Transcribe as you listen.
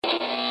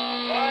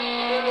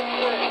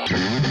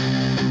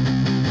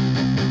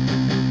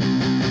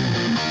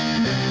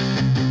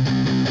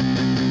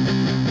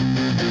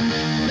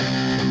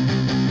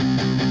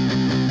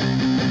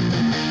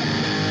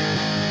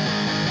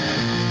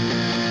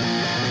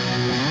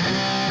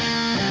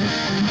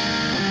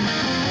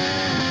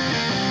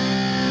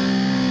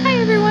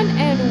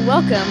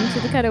Welcome to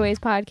the Cutaways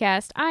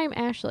Podcast. I'm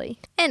Ashley.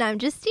 And I'm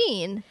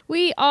Justine.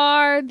 We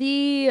are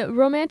the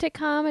romantic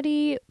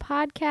comedy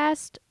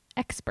podcast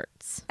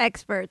experts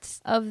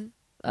of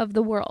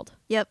the world.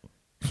 Yep.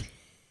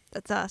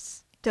 That's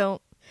us.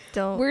 Don't.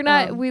 We're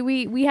not,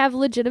 we have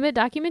legitimate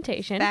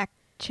documentation. Fact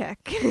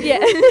check.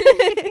 Yeah.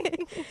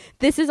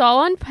 This is all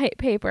on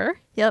paper.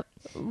 Yep.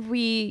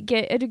 We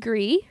get a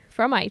degree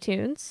from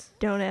iTunes.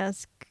 Don't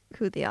ask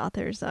who the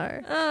authors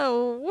are.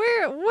 Oh,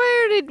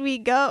 where did we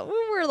go?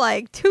 We were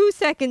like 2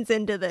 seconds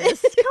into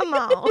this. Come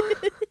on.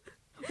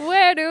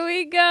 Where do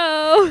we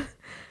go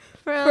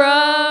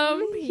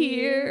from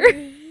here?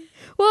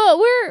 Well,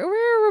 we're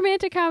a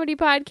romantic comedy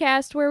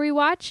podcast where we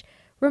watch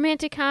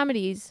romantic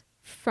comedies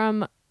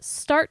from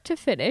start to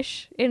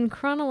finish in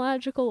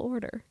chronological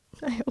order.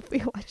 I hope we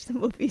watch the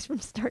movies from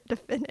start to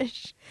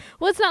finish.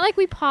 Well, it's not like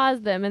we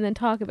pause them and then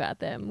talk about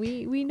them.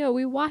 We know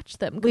we watch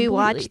them completely. We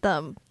watch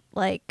them.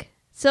 Like,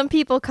 some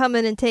people come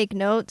in and take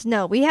notes.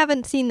 No, we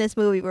haven't seen this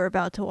movie we're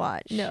about to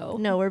watch. No,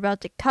 we're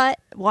about to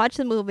watch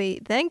the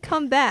movie, then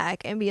come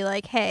back and be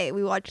like, hey,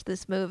 we watched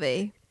this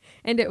movie.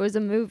 And it was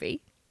a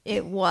movie.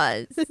 It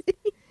was.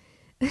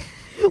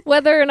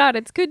 Whether or not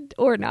it's good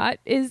or not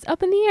is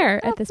up in the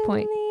air at this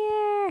point.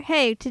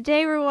 Hey,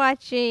 today we're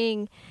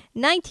watching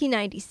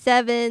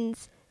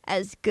 1997's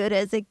As Good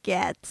as It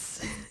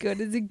Gets. As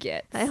good as it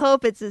gets. I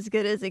hope it's as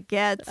good as it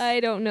gets. I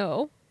don't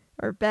know.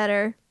 Or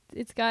better.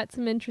 It's got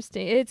some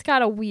interesting... It's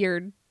got a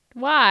weird...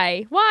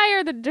 Why? Why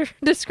are the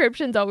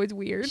descriptions always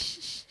weird?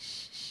 Shh.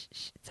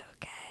 It's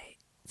okay.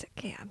 It's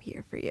okay. I'm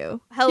here for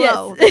you.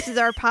 Hello. Yes. This is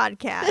our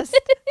podcast.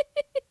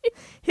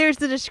 Here's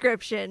the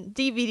description.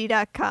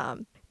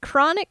 DVD.com.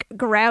 Chronic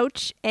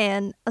grouch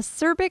and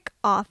acerbic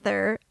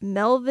author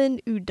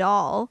Melvin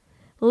Udall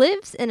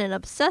lives in an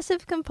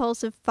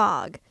obsessive-compulsive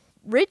fog,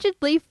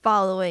 rigidly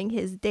following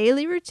his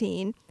daily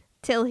routine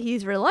till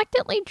he's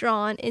reluctantly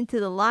drawn into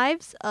the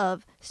lives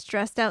of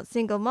stressed-out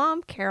single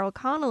mom Carol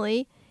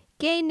Connolly,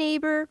 gay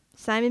neighbor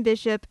Simon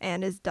Bishop,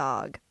 and his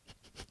dog.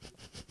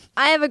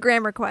 I have a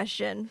grammar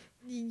question.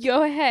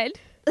 Go ahead.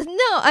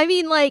 No, I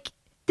mean, like,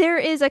 there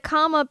is a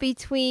comma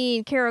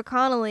between Carol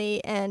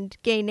Connolly and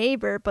gay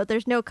neighbor, but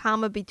there's no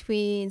comma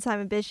between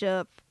Simon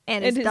Bishop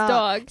and his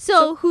dog.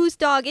 So whose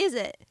dog is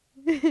it?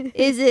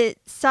 Is it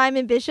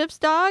Simon Bishop's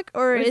dog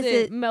or is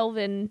it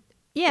Melvin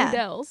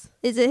Udall's?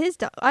 Is it his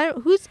dog? I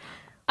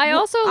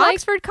also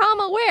Oxford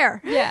comma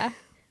where? Yeah.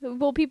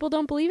 Well, people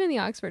don't believe in the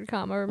Oxford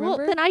comma, remember?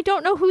 Well, then I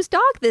don't know whose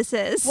dog this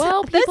is.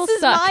 Well, people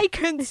this suck. is my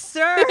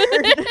concern.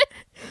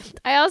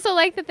 I also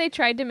like that they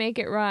tried to make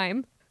it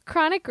rhyme.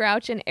 Chronic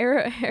grouch and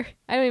I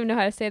don't even know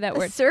how to say that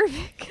word.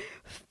 Acerbic.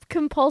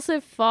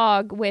 Compulsive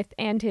fog with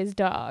and his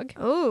dog.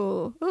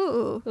 Ooh.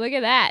 Look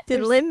at that.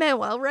 Did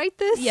Lin-Manuel write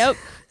this? Yep.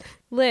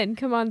 Lynn,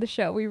 come on the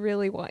show. We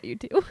really want you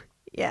to.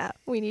 Yeah,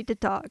 we need to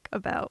talk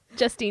about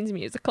Justine's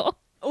musical.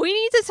 We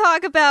need to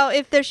talk about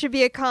if there should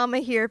be a comma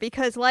here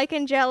because, like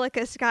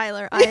Angelica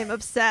Schuyler, I am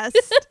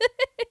obsessed.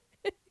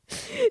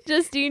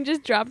 Justine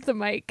just dropped the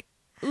mic,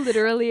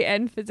 literally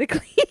and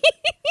physically,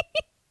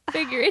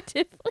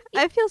 figuratively.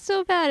 I feel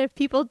so bad if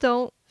people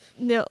don't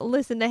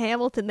listen to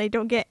Hamilton. They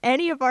don't get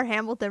any of our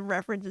Hamilton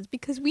references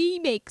because we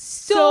make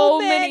so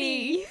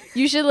many.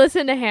 You should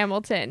listen to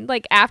Hamilton.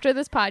 Like, after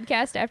this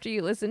podcast, after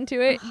you listen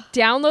to it,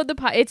 download the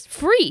It's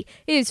free.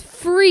 It is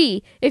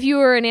free if you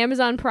are an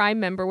Amazon Prime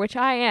member, which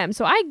I am.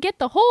 So I get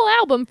the whole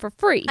album for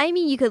free. I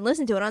mean, you could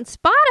listen to it on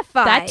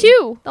Spotify. That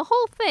too. The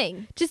whole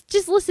thing.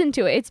 Just listen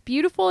to it. It's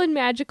beautiful and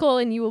magical,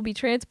 and you will be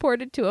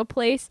transported to a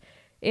place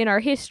in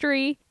our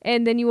history,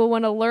 and then you will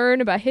want to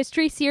learn about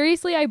history.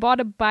 Seriously, I bought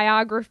a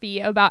biography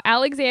about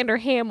Alexander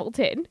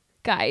Hamilton,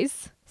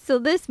 guys. So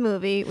this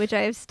movie, which I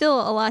have still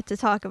a lot to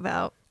talk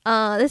about,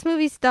 this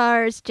movie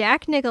stars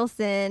Jack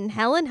Nicholson,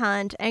 Helen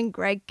Hunt, and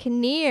Greg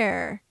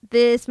Kinnear.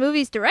 This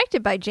movie's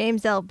directed by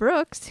James L.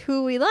 Brooks,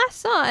 who we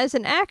last saw as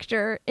an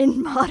actor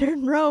in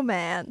Modern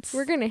Romance.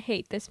 We're gonna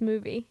hate this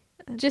movie.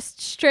 Just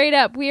straight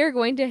up, we are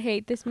going to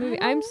hate this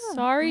movie. I'm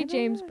sorry,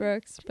 James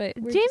Brooks, but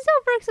James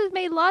L. Brooks has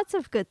made lots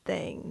of good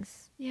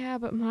things. Yeah,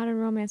 but Modern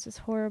Romance was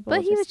horrible.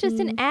 But he was just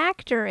an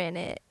actor in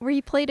it, where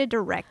he played a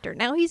director.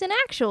 Now he's an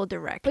actual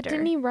director. But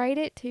didn't he write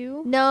it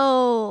too?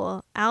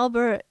 No,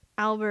 Albert.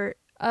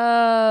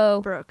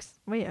 Oh, Brooks.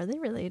 Wait, are they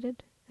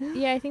related?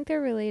 Yeah, I think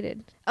they're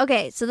related.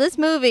 Okay, so this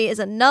movie is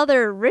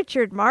another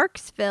Richard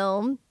Marx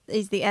film.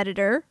 He's the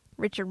editor.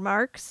 Richard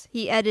Marx.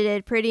 He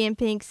edited Pretty in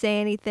Pink, Say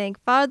Anything,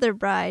 Father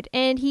Bride,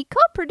 and he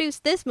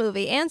co-produced this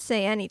movie and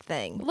Say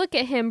Anything. Look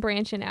at him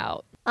branching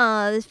out.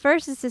 This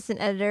first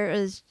assistant editor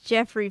was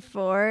Jeffrey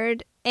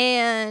Ford,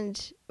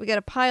 and we got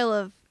a pile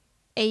of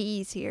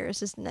AEs here,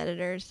 assistant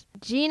editors.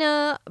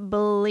 Gina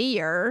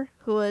Blear,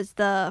 who was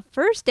the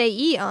first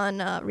AE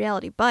on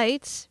Reality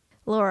Bites.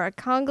 Laura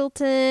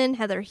Congleton,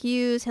 Heather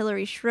Hughes,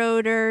 Hilary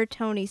Schroeder,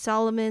 Tony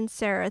Solomon,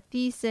 Sarah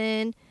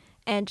Thiessen,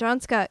 and John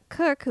Scott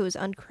Cook, who was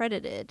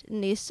uncredited.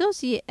 And the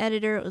associate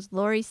editor was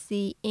Lori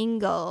C.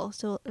 Ingle.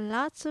 So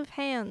lots of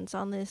hands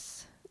on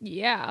this.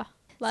 Yeah.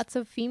 Lots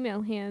of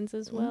female hands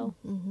as well.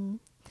 Mm-hmm.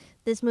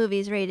 This movie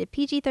is rated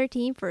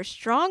PG-13 for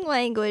strong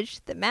language,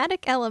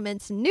 thematic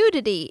elements,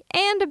 nudity,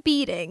 and a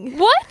beating.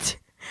 What?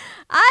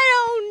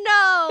 I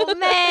don't know,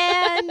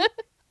 man.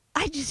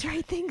 I just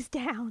write things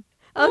down.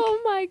 Okay.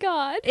 Oh my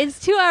god. It's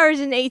 2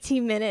 hours and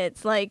 18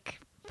 minutes,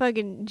 like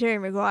fucking Jerry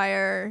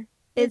Maguire.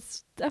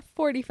 It's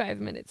 45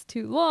 minutes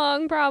too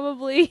long,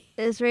 probably.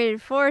 It's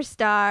rated 4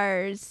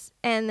 stars,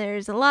 and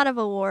there's a lot of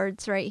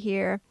awards right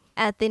here.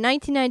 At the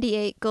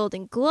 1998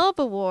 Golden Globe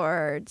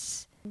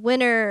Awards,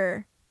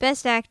 winner,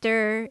 Best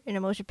Actor in a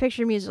Motion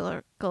Picture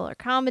Musical or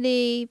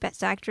Comedy,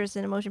 Best Actress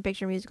in a Motion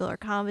Picture Musical or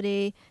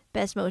Comedy,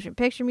 Best Motion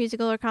Picture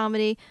Musical or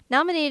Comedy,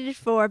 nominated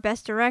for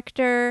Best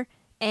Director,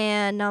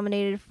 and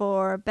nominated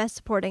for Best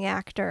Supporting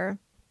Actor.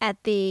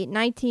 At the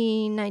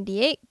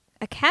 1998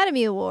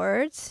 Academy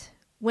Awards,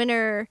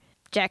 winner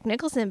Jack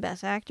Nicholson,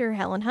 Best Actor,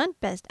 Helen Hunt,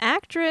 Best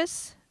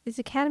Actress, these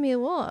Academy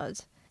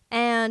Awards.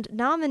 And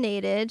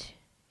nominated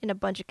in a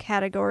bunch of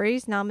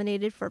categories,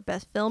 nominated for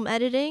Best Film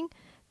Editing,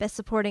 Best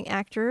Supporting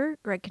Actor,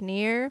 Greg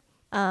Kinnear,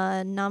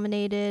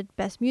 nominated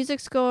Best Music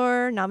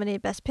Score,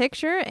 nominated Best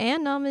Picture,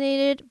 and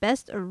nominated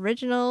Best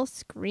Original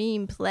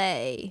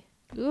Screenplay.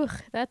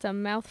 Ugh, that's a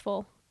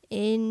mouthful.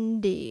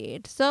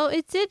 Indeed. So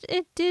it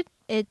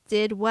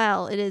did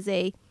well. It is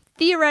a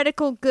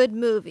theoretical good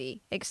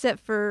movie, except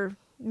for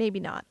maybe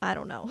not. I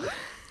don't know.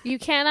 You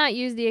cannot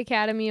use the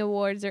Academy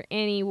Awards or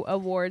any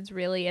awards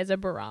really as a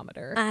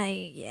barometer.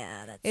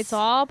 It's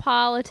all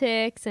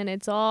politics and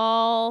it's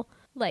all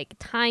like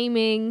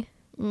timing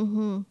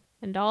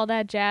and all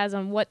that jazz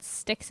on what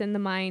sticks in the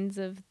minds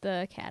of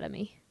the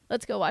Academy.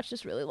 Let's go watch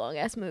this really long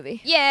ass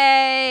movie.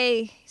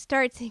 Yay!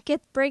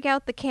 Break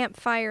out the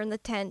campfire in the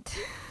tent.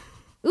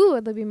 Ooh,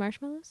 would there be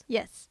marshmallows?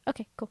 Yes.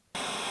 Okay, cool.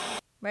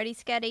 Ready,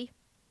 Sketty?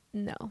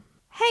 No.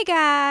 Hey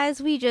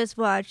guys, we just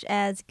watched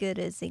As Good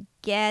as It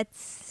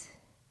Gets.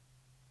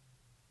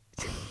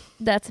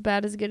 That's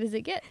about as good as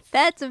it gets.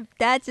 That's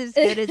as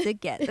good as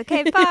it gets.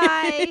 Okay,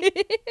 bye.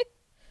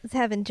 was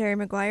having Jerry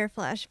Maguire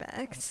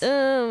flashbacks.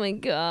 Oh my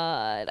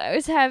god. I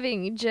was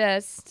having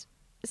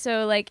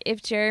so like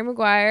if Jerry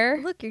Maguire,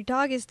 Look, your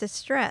dog is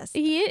distressed.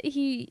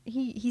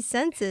 He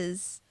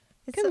senses.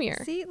 Come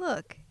here. See,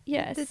 look.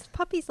 Yes. This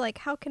puppy's like,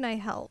 how can I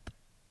help?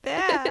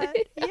 Bad.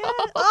 Yeah.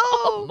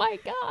 Oh my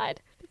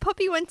god. The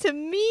puppy went to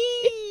me.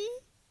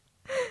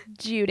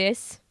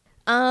 Judas.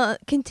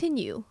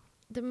 Continue.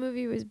 The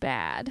movie was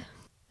bad.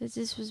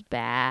 This was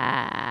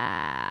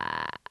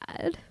bad.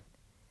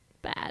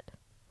 Bad.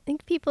 I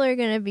think people are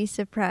going to be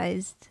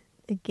surprised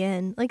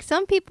again. Like,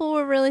 some people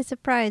were really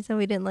surprised that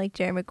we didn't like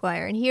Jerry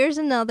Maguire. And here's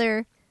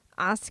another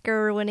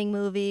Oscar-winning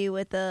movie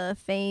with a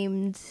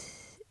famed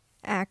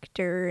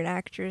actor and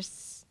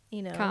actress,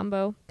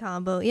 Combo,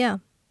 yeah.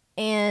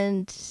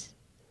 And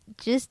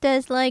just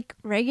as, like,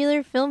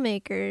 regular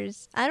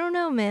filmmakers, I don't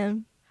know,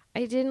 man.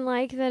 I didn't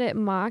like that it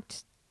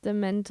mocked the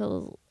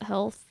mental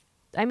health.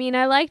 I mean,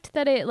 I liked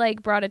that it,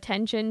 like, brought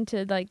attention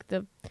to, like,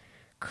 the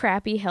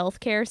crappy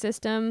healthcare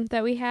system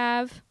that we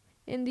have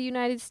in the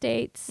United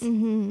States.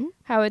 Mm-hmm.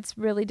 How it's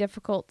really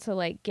difficult to,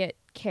 like, get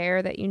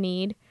care that you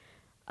need.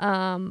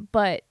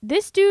 But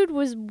this dude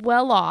was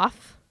well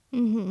off.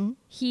 Mm-hmm.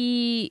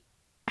 He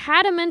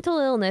had a mental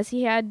illness.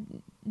 He had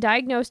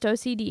diagnosed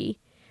OCD,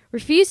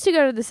 refused to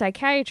go to the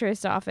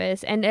psychiatrist's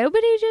office, and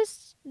everybody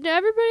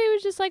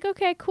was just like,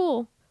 okay,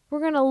 cool. We're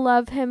going to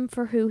love him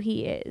for who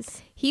he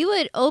is. He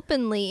would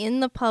openly, in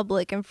the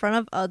public, in front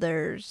of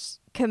others,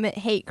 commit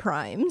hate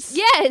crimes.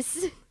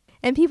 Yes!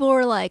 And people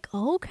were like,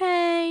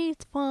 okay,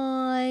 it's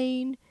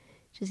fine.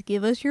 Just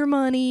give us your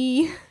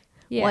money.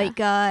 Yeah. White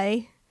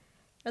guy.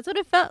 That's what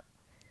it felt.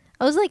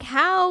 I was like,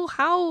 how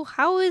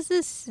is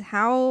this?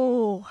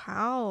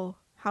 How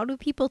do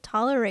people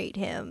tolerate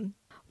him?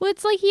 Well,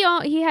 it's like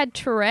he had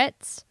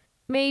Tourette's,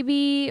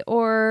 maybe,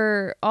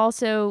 or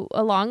also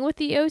along with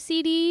the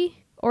OCD,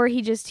 or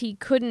he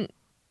couldn't.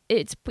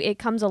 It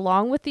comes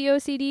along with the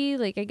OCD.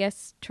 Like, I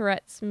guess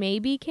Tourette's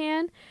maybe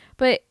can,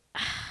 but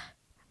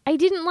I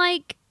didn't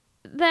like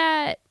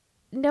that.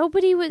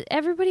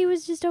 Everybody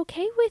was just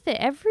okay with it.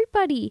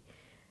 Everybody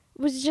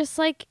was just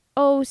like,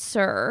 "Oh,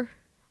 sir,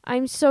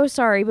 I'm so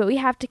sorry, but we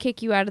have to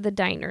kick you out of the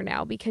diner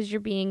now because you're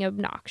being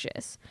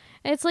obnoxious."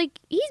 And it's like,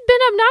 he's been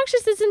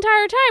obnoxious this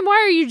entire time. Why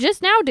are you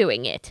just now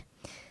doing it?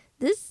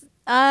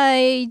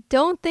 I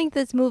don't think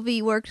this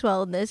movie works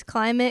well in this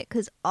climate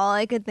because all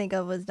I could think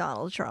of was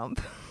Donald Trump.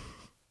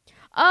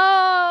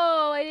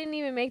 Oh, I didn't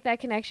even make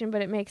that connection,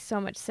 but it makes so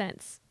much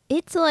sense.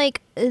 It's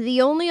like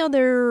the only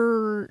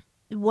other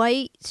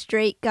white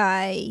straight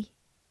guy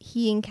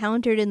he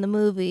encountered in the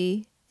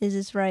movie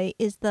is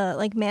the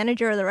like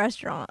manager of the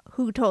restaurant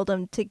who told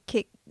him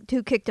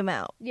who kicked him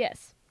out.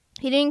 Yes.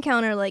 He didn't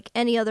encounter like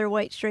any other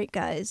white straight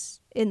guys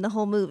in the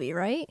whole movie,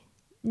 right?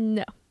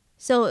 No.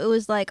 So it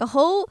was like a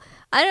whole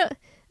I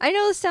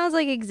know this sounds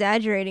like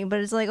exaggerating, but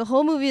it's like a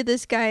whole movie of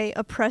this guy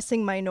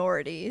oppressing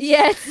minorities.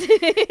 Yes,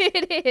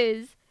 it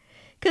is.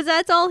 Because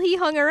that's all he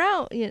hung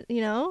around, you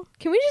know?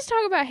 Can we just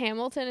talk about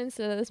Hamilton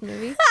instead of this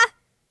movie?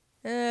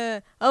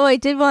 I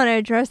did want to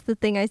address the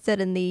thing I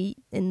said in the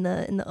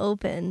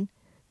open,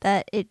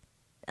 that it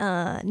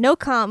no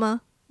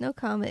comma, No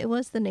comment. It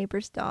was the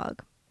neighbor's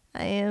dog.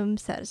 I am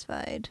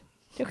satisfied.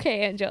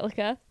 Okay,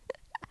 Angelica.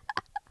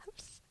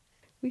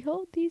 We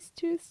hold these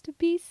truths to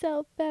be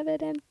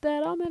self-evident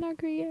that all men are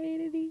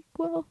created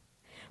equal.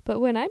 But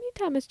when I meet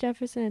Thomas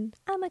Jefferson,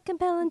 I'm a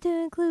compelling to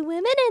include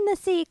women in the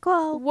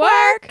sequel.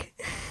 Work!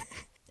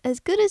 As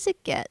good as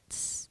it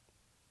gets.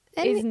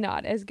 Is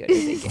not as good as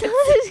it Not gets.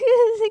 as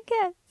good as it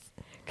gets.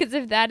 Because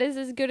if that is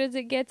as good as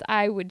it gets,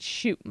 I would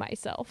shoot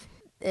myself.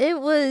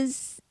 It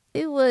was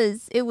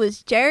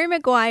Jerry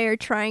Maguire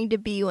trying to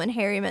be When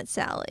Harry Met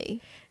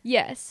Sally.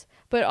 Yes,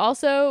 but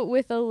also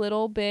with a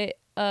little bit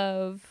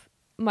of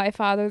My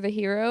Father the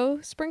Hero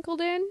sprinkled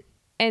in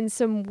and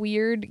some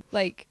weird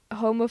like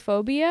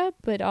homophobia,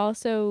 but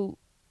also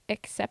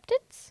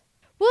acceptance.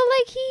 Well,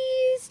 like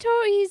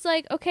he's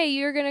like, okay,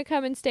 you're gonna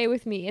come and stay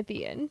with me at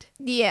the end.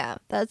 Yeah,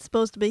 that's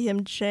supposed to be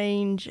him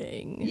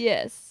changing.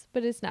 Yes,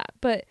 but it's not.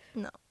 But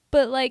No.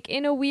 But like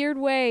in a weird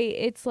way,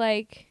 it's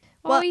like,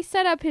 Well- he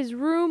set up his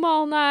room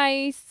all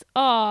nice.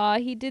 Aw,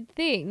 he did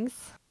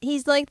things.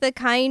 He's like the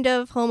kind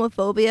of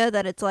homophobia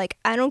that it's like,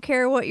 I don't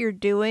care what you're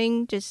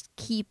doing, just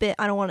keep it.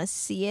 I don't want to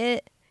see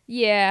it.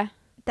 Yeah,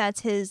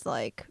 That's his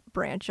like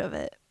branch of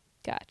it.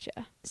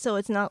 gotcha. So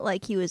it's not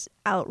like he was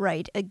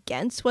outright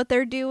against what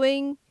they're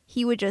doing.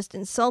 He would just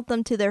insult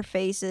them to their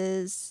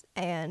faces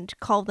and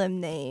call them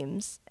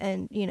names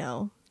and,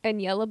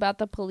 And yell about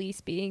the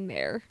police being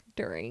there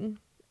during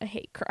a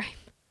hate crime.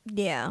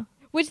 yeah.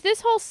 Which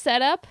this whole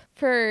setup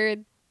for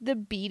the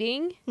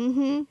beating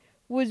Mm-hmm.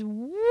 was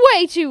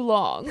way too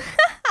long.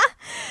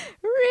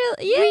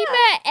 Really? Yeah. We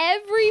met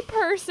every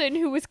person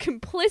who was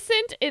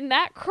complicit in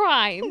that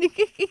crime.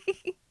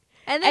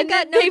 and then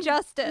got then no they-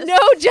 justice. No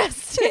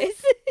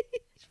justice.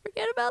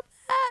 Forget about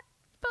that.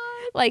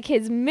 Bye. Like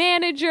his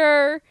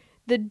manager,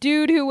 the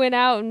dude who went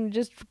out and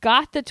just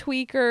got the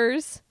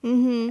tweakers,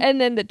 Mm-hmm. and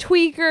then the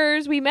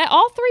tweakers. We met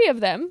all three of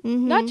them.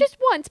 Mhm. Not just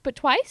once, but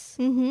twice.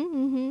 Mm-hmm.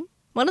 Mm-hmm.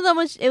 One of them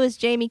was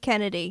Jamie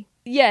Kennedy.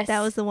 Yes.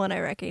 That was the one I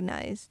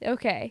recognized.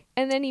 Okay.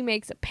 And then he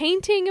makes a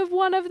painting of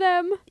one of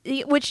them.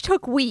 Which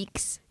took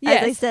weeks.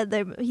 Yes. As I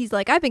said, he's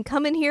like, I've been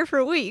coming here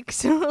for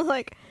weeks. And I'm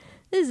like,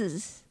 this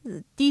is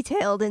a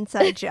detailed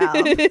inside job.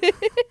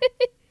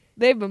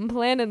 They've been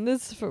planning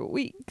this for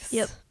weeks.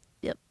 Yep.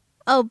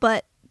 Oh,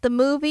 but the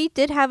movie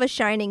did have a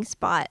shining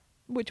spot.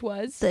 Which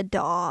was? The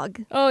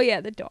dog. Oh, yeah,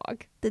 the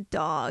dog. The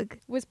dog.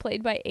 Was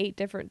played by 8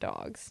 different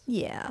dogs.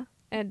 Yeah.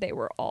 And they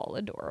were all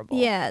adorable.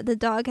 Yeah, the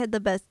dog had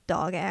the best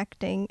dog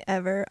acting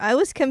ever. I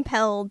was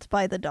compelled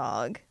by the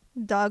dog.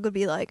 The dog would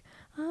be like,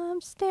 I'm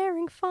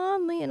staring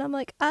fondly. And I'm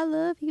like, I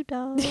love you,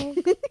 dog.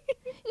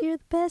 You're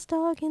the best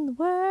dog in the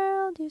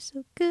world. You're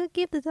so good.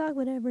 Give the dog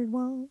whatever it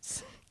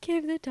wants.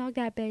 Give the dog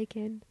that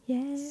bacon.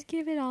 Yeah. Just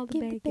give it all the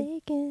Give bacon. the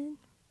bacon.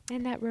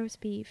 And that roast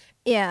beef.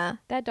 Yeah.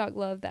 That dog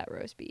loved that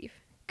roast beef.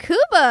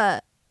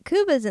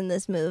 Cuba's in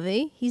this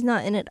movie. He's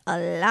not in it a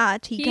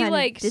lot. He kind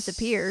of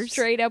disappears.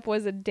 Straight up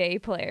was a day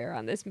player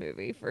on this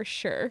movie for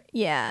sure.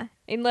 Yeah.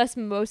 Unless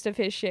most of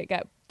his shit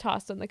got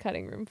tossed on the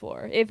cutting room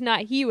floor. If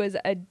not, he was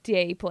a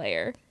day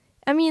player.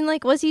 I mean,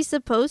 like, was he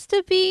supposed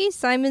to be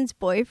Simon's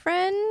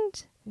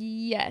boyfriend?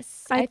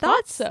 Yes, I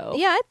thought so.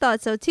 Yeah, I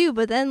thought so too.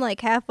 But then,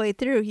 like, halfway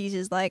through, he's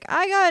just like,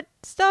 I got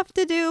stuff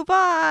to do.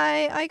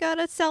 Bye. I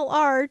gotta sell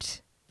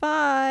art.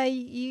 Bye.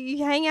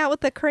 You hang out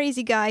with the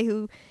crazy guy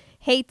who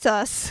hates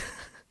us.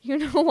 You're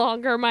no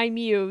longer my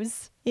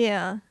muse.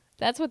 Yeah.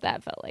 That's what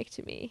that felt like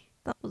to me.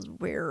 That was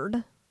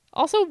weird.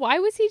 Also, why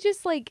was he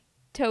just like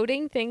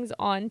toting things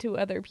on to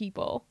other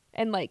people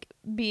and like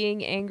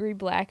being angry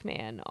black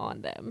man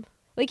on them?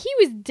 Like he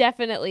was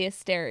definitely a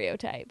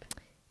stereotype,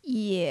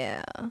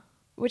 Yeah.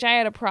 which I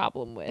had a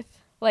problem with.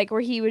 Like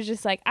where he was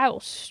just like, I will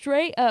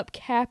straight up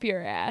cap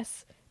your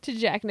ass to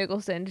Jack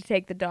Nicholson to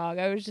take the dog.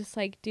 I was just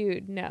like,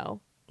 dude,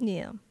 no.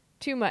 Yeah.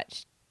 Too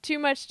much. Too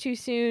much too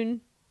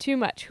soon. Too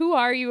much. Who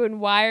are you and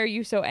why are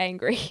you so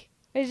angry?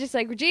 It's just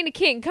like, Regina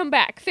King, come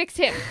back. Fix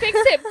him. Fix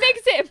him.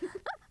 Fix him.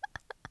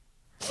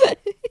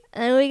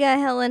 And we got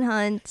Helen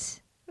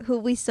Hunt, who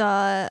we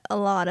saw a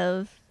lot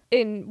of.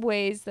 In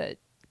ways that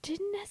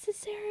didn't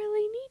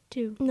necessarily need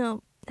to.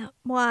 No.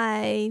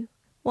 Why?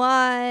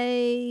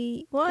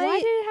 Why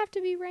did it have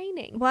to be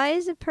raining? Why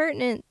is it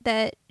pertinent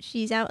that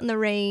she's out in the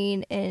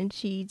rain and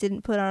she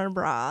didn't put on a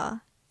bra?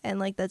 And,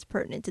 like, that's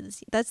pertinent to the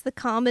scene. That's the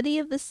comedy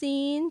of the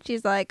scene.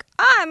 She's like,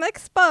 I'm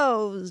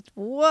exposed.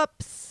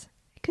 Whoops.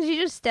 Because she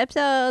just steps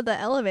out of the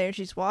elevator.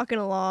 She's walking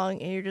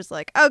along, and you're just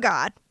like, oh,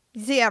 God.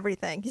 You see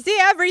everything. You see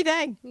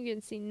everything. You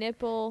can see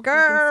nipple.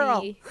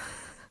 Girl. You can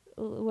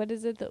see, what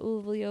is it? The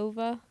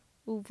uvliova?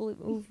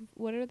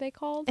 What are they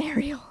called?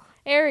 Ariel.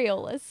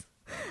 Areolas.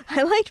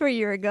 I liked where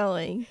you were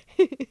going.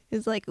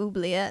 It's like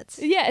oubliettes.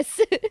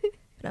 Yes.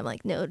 And I'm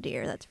like, no,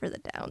 dear. That's for the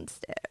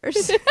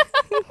downstairs.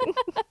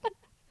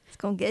 It's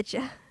going to get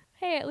you.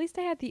 Hey, at least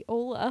I had the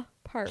Ola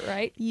part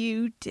right.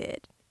 You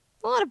did.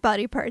 A lot of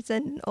body parts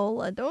end in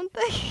Ola, don't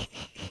they?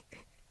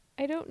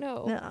 I don't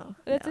know. No.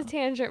 That's a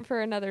tangent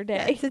for another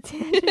day. That's a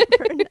tangent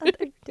for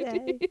another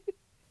day.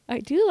 I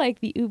do like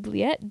the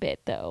oubliette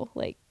bit, though.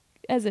 Like,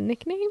 as a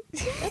nickname.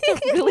 That's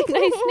a really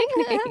nice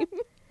nickname.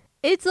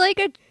 It's like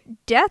a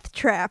death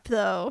trap,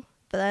 though.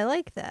 But I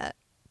like that.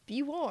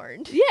 Be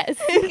warned.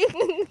 Yes.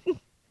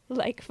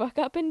 Like, fuck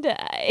up and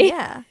die.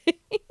 Yeah.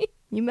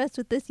 You mess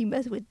with this, you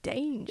mess with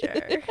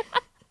danger.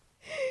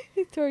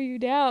 They throw you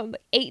down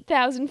like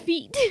 8,000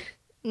 feet.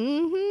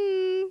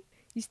 Mm-hmm.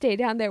 You stay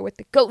down there with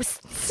the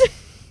ghosts.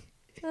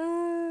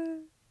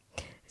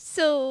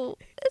 So,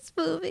 this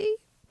movie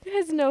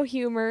has no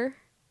humor.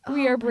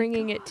 We are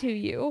bringing it to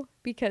you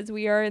because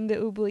we are in the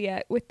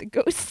oubliette with the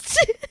ghosts.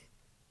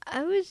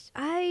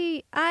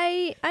 I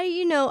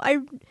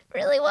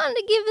really wanted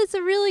to give this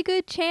a really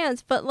good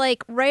chance, but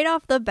like right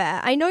off the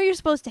bat, I know you're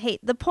supposed to hate.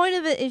 The point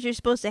of it is you're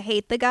supposed to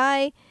hate the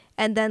guy,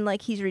 and then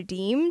like he's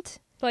redeemed,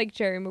 like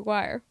Jerry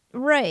Maguire,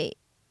 right?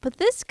 But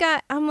this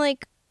guy, I'm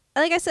like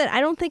I said, I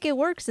don't think it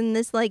works in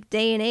this like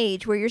day and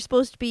age where you're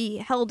supposed to be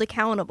held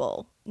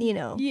accountable. You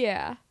know?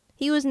 Yeah.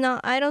 He was not.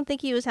 I don't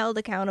think he was held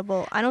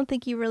accountable. I don't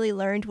think he really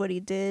learned what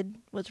he did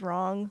was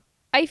wrong.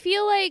 I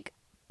feel like.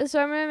 So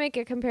I'm going to make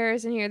a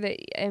comparison here that,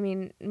 I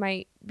mean,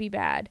 might be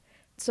bad.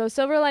 So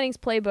Silver Linings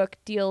Playbook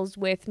deals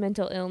with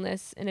mental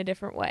illness in a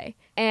different way.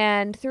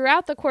 And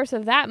throughout the course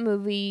of that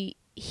movie,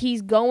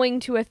 he's going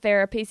to a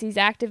therapist. He's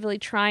actively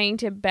trying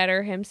to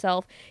better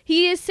himself.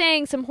 He is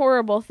saying some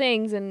horrible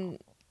things,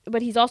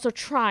 but he's also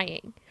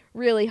trying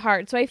really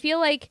hard. So I feel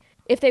like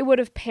if they would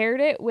have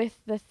paired it with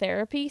the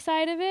therapy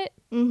side of it,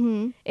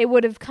 it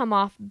would have come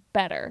off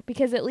better.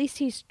 Because at least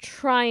he's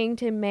trying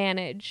to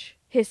manage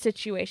his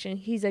situation.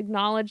 He's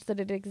acknowledged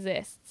that it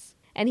exists,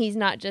 and he's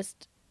not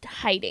just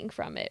hiding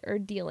from it or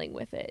dealing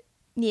with it.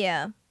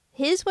 Yeah.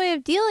 His way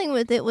of dealing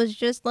with it was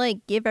just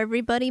like give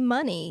everybody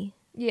money.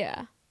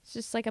 Yeah. It's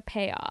just like a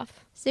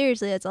payoff.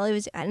 Seriously, that's all he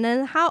was. And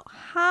then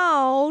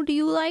how do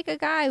you like a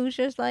guy who's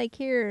just like,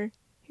 here's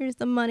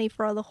the money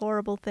for all the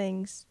horrible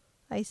things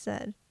I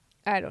said?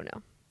 I don't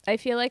know. I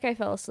feel like I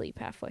fell asleep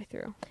halfway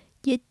through.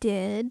 You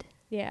did?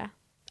 Yeah.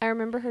 I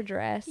remember her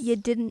dress. You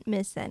didn't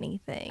miss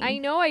anything. I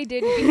know I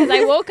didn't, because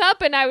I woke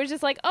up and I was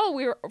just like, oh,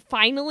 we were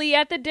finally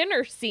at the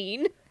dinner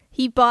scene.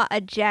 He bought a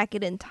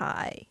jacket and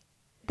tie.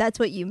 That's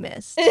what you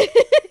missed.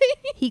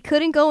 He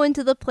couldn't go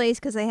into the place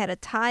because they had a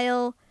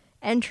tile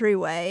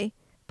entryway,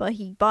 but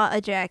he bought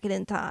a jacket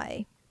and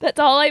tie. That's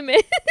all I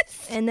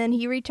missed. And then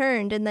he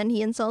returned, and then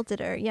he insulted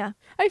her. Yeah.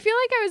 I feel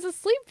like I was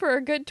asleep for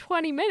a good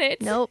 20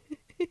 minutes. Nope.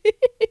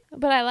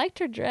 But I liked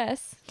her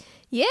dress.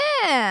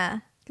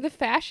 Yeah. The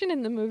fashion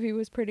in the movie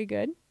was pretty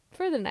good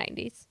for the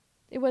 90s.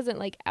 It wasn't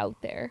like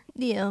out there.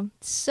 Yeah.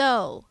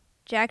 So,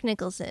 Jack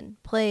Nicholson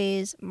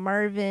plays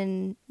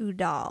Marvin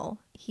Udall.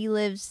 He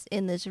lives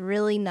in this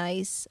really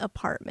nice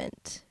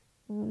apartment.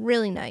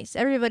 Really nice.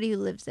 Everybody who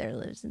lives there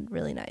lives in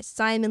really nice.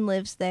 Simon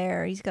lives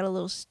there. He's got a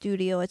little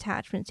studio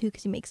attachment too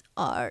because he makes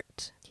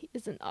art. He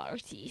is an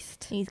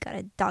artist. And he's got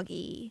a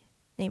doggy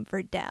named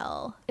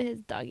Verdell.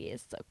 His doggy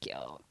is so cute.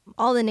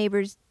 All the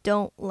neighbors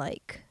don't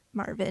like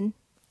Marvin.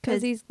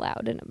 Because he's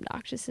loud and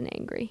obnoxious and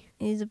angry.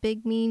 He's a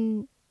big,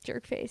 mean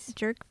jerk face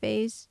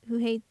who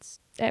hates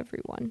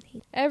everyone.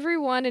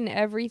 Everyone and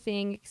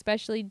everything,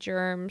 especially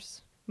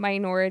germs,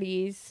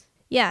 minorities.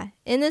 Yeah,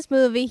 in this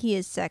movie, he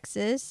is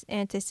sexist,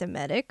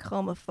 anti-Semitic,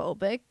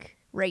 homophobic,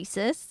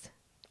 racist.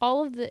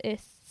 All of the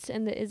ists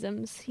and the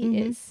isms he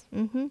is.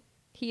 Mm-hmm.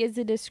 He is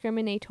a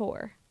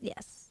discriminator.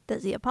 Yes.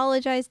 Does he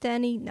apologize to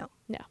any? No.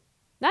 No.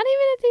 Not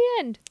even at the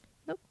end.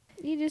 Nope.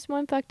 He just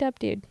one fucked up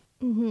dude.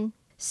 Mm-hmm.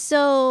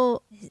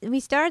 So, we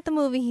start the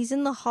movie, he's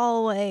in the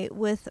hallway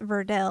with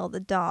Verdell,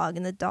 the dog,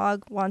 and the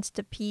dog wants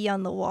to pee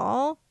on the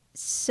wall.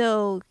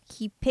 So,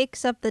 he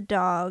picks up the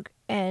dog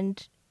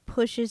and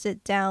pushes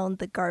it down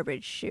the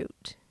garbage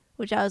chute,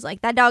 which I was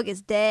like, that dog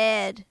is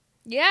dead.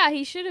 Yeah,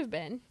 he should have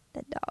been.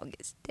 That dog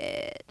is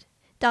dead.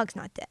 Dog's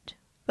not dead.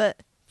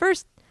 But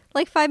first,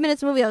 like 5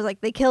 minutes of the movie, I was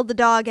like, they killed the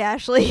dog,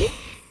 Ashley.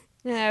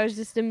 And I was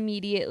just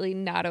immediately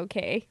not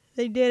okay.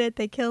 They did it.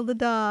 They killed the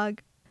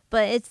dog.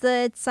 But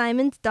it's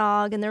Simon's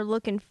dog, and they're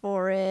looking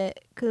for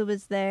it.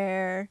 Kuba's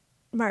there.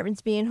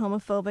 Marvin's being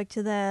homophobic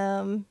to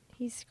them.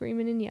 He's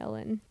screaming and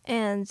yelling.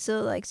 And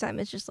so, like,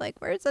 Simon's just like,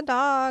 where's the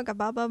dog?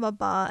 Blah, blah, blah,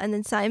 blah. And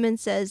then Simon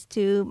says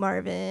to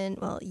Marvin,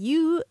 well,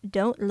 you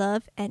don't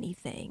love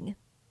anything.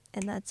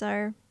 And that's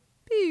our,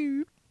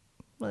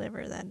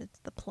 whatever that is,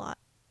 the plot.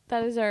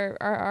 That is our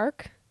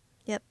arc?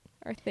 Yep.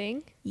 Our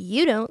thing?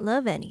 You don't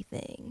love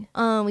anything.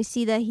 We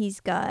see that he's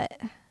got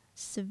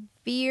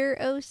severe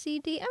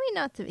OCD. I mean,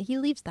 not severe. He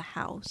leaves the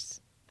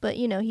house. But,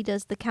 you know, he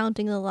does the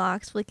counting the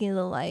locks, flicking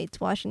the lights,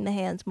 washing the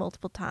hands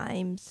multiple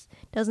times.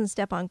 Doesn't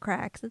step on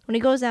cracks. When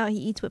he goes out, he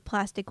eats with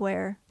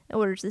plasticware.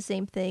 Orders the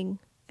same thing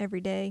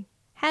every day.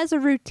 Has a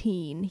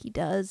routine, he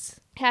does.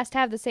 Has to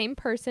have the same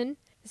person,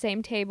 the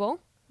same table,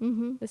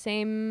 the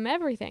same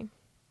everything.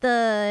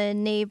 The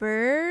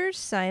neighbors,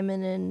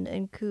 Simon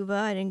and Kuba,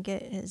 I didn't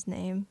get his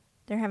name.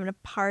 They're having a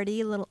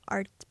party, a little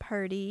art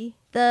party.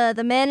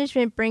 The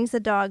management brings the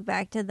dog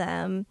back to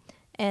them,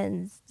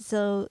 and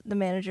so the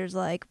manager's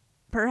like,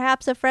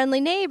 perhaps a friendly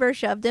neighbor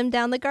shoved him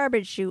down the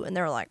garbage chute, and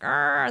they're like,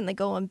 argh, and they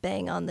go and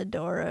bang on the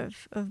door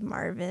of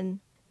Marvin,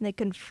 and they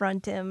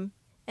confront him,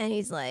 and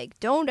he's like,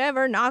 don't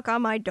ever knock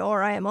on my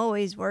door, I am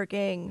always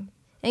working.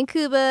 And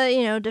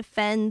Cuba,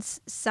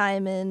 defends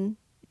Simon,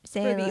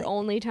 saying For the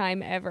only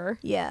time ever.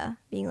 yeah,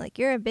 being like,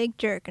 you're a big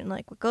jerk, and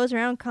like, what goes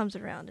around comes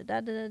around,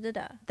 da da da da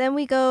da. Then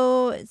we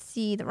go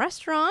see the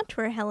restaurant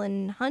where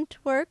Helen Hunt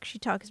works. She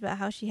talks about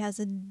how she has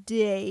a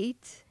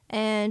date,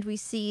 and we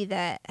see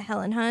that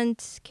Helen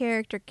Hunt's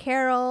character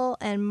Carol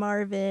and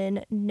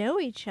Marvin know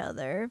each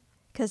other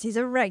because he's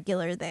a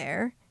regular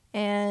there.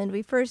 And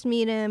we first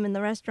meet him in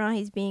the restaurant.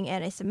 He's being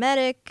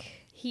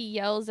anti-Semitic. He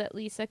yells at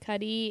Lisa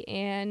Cuddy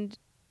and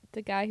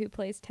the guy who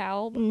plays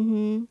Taub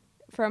Mm-hmm.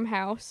 from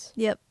House.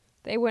 Yep.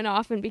 They went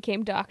off and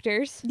became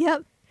doctors.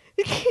 Yep.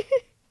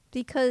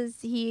 Because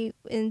he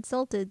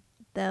insulted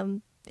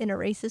them in a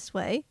racist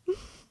way.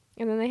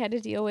 And then they had to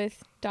deal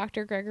with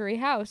Dr. Gregory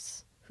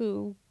House,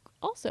 who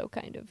also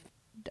kind of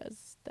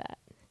does that.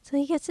 So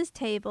he gets his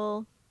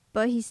table,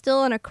 but he's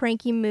still in a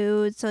cranky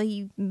mood. So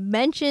he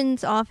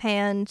mentions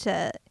offhand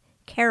to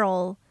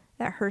Carol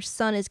that her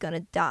son is going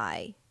to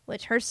die,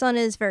 which her son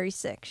is very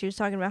sick. She was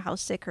talking about how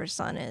sick her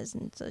son is.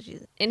 And so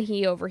she's... And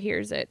he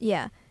overhears it.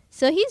 Yeah.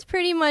 So he's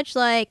pretty much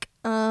like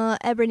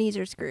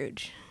Ebenezer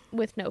Scrooge.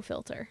 With no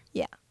filter.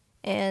 Yeah.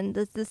 And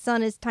the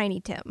son is Tiny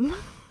Tim.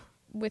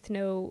 With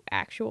no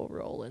actual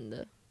role in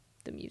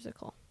the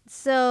musical.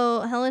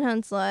 So Helen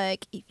Hunt's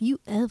like, if you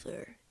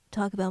ever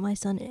talk about my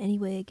son in any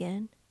way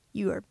again,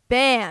 you are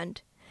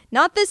banned.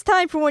 Not this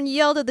time for when you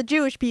yelled at the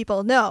Jewish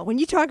people. No, when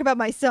you talk about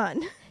my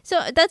son.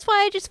 So that's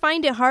why I just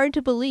find it hard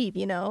to believe,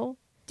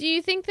 Do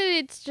you think that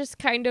it's just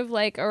kind of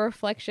like a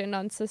reflection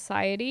on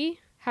society?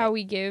 How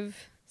we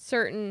give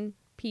certain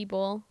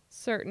people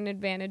certain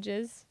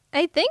advantages?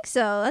 I think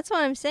so. That's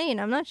what I'm saying.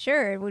 I'm not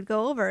sure it would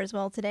go over as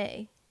well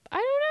today. I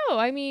don't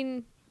know. I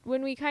mean,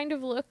 when we kind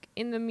of look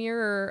in the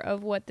mirror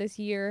of what this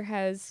year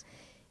has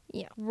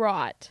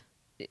wrought,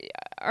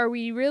 are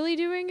we really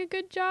doing a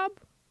good job?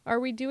 Are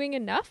we doing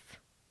enough?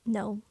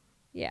 No.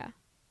 Yeah.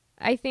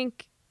 I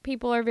think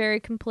people are very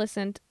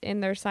complicit in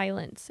their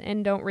silence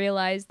and don't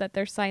realize that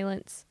their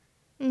silence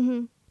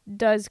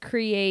does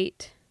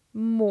create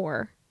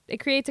more. It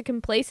creates a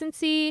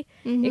complacency.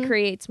 It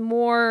creates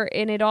more.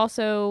 And it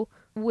also,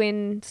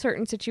 when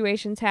certain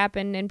situations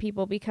happen and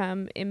people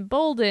become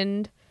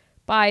emboldened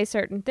by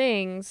certain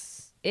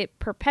things, it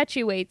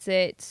perpetuates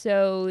it.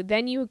 So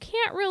then you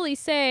can't really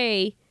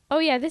say, oh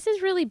yeah, this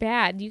is really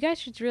bad. You guys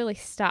should really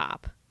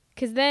stop.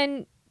 Because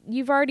then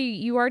you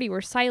already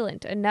were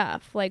silent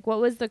enough. Like,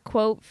 what was the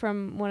quote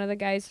from one of the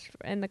guys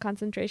in the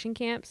concentration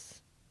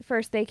camps?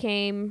 First they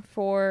came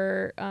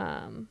for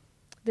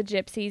the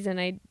gypsies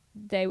and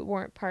they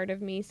weren't part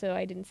of me, so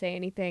I didn't say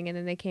anything. And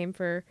then they came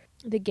for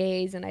the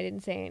gays and I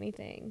didn't say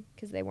anything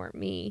because they weren't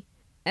me.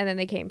 And then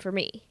they came for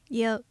me.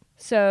 Yep.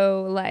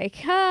 So,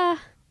 like,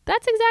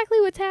 that's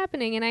exactly what's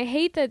happening. And I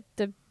hate that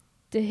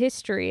the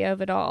history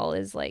of it all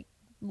is, like,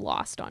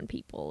 lost on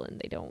people.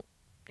 And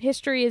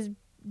history is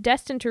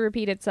destined to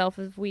repeat itself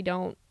if we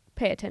don't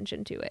pay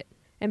attention to it.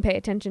 And pay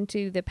attention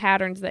to the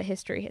patterns that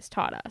history has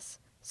taught us.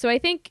 So I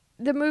think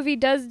the movie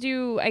does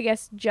do, I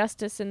guess,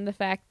 justice in the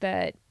fact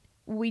that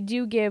we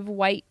do give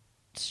white,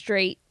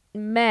 straight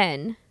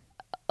men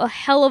a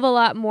hell of a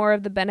lot more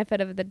of the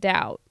benefit of the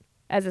doubt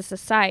as a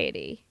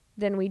society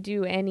than we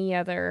do any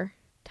other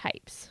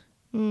types.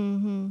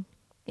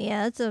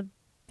 Yeah, that's a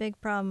big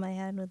problem I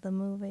had with the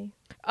movie.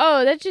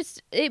 Oh,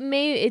 it's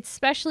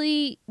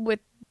especially with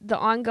the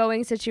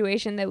ongoing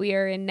situation that we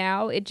are in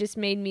now, it just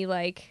made me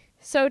like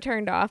so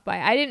turned off by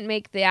it. I didn't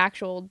make the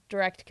actual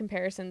direct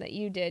comparison that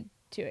you did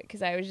to it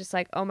because I was just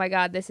like, oh my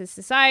God, this is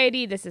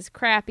society. This is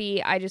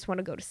crappy. I just want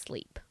to go to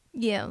sleep.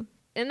 Yeah.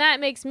 And that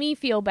makes me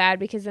feel bad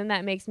because then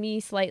that makes me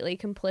slightly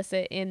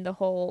complicit in the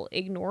whole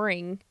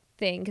ignoring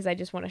thing because I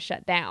just want to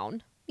shut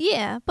down.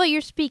 Yeah, but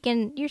you're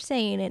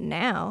saying it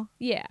now.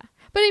 Yeah.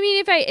 But I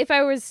mean, if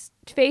I was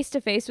face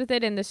to face with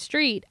it in the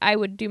street, I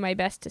would do my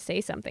best to say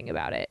something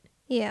about it.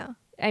 Yeah.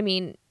 I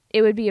mean,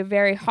 it would be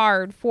very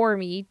hard for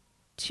me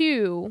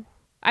to...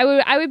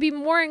 I would be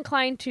more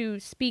inclined to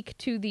speak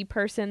to the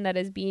person that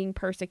is being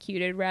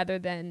persecuted rather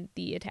than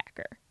the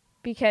attacker.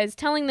 Because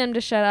telling them to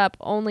shut up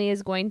only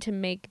is going to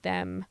make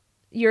them...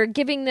 You're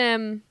giving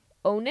them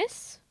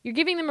onus. You're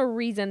giving them a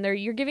reason.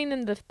 You're giving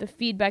them the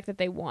feedback that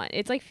they want.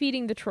 It's like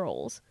feeding the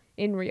trolls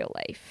in real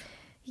life.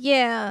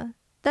 Yeah.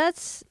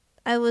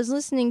 I was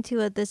listening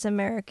to a This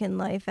American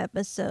Life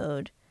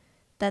episode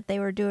that they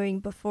were doing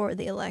before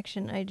the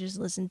election. I just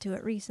listened to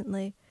it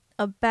recently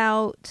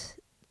about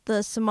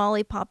the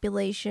Somali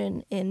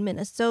population in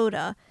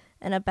Minnesota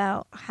and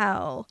about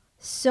how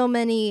so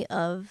many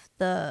of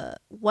the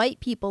white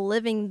people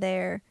living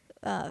there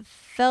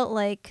felt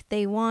like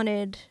they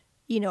wanted,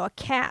 a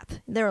cap.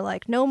 They were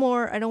like, no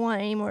more, I don't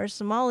want any more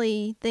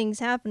Somali things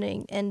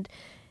happening. And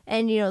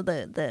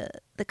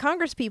the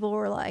Congress people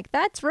were like,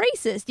 that's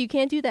racist. You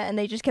can't do that. And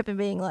they just kept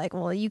being like,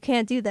 well, you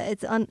can't do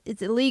that.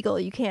 It's illegal.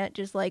 You can't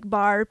just like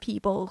bar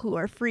people who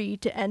are free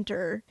to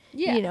enter.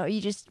 Yeah.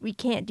 We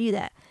can't do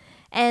that.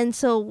 And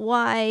so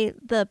why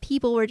the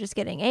people were just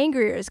getting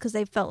angrier is because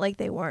they felt like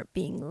they weren't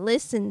being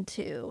listened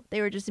to.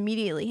 They were just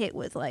immediately hit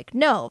with like,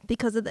 no,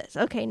 because of this.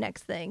 Okay,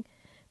 next thing.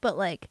 But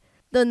like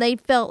then they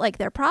felt like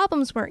their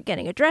problems weren't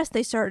getting addressed.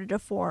 They started to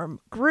form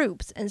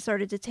groups and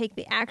started to take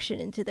the action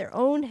into their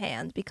own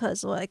hands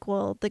because, like,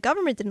 well, the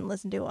government didn't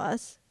listen to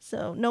us,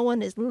 so no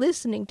one is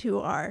listening to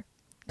our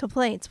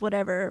complaints,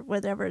 whatever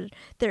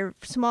they're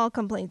small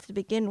complaints to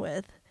begin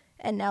with,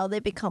 and now they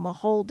become a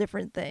whole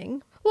different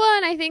thing. Well,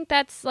 and I think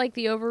that's like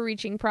the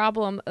overreaching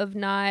problem of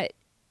not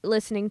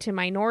listening to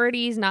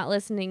minorities, not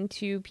listening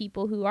to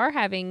people who are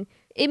having,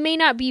 it may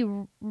not be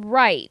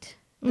right,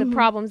 the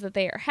problems that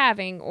they are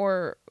having,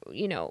 or,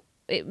 you know,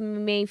 it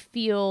may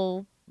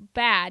feel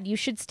bad. You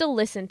should still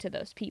listen to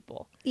those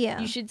people. Yeah.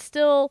 You should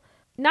still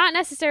not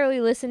necessarily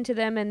listen to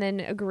them and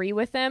then agree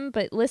with them,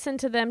 but listen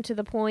to them to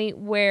the point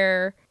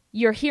where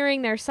you're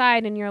hearing their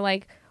side and you're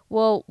like,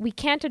 well, we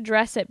can't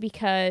address it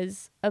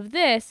because of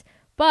this,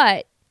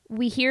 but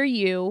we hear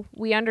you.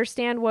 We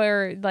understand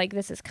where, like,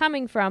 this is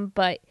coming from,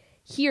 but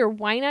here,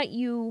 why not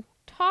you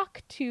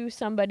talk to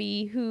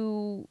somebody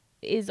who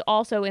is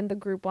also in the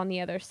group on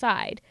the other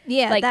side?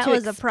 Yeah, like, that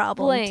was a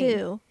problem,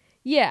 too.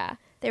 Yeah.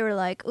 They were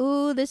like,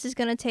 ooh, this is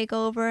going to take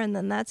over, and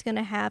then that's going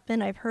to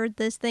happen. I've heard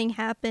this thing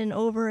happen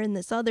over in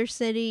this other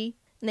city.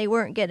 And they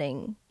weren't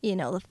getting, you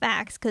know, the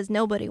facts because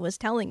nobody was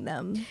telling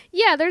them.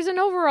 Yeah, there's an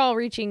overall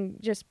reaching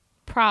just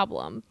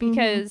problem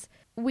because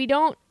we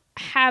don't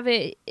have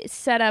it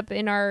set up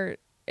in our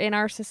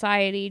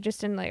society,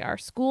 just in like our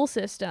school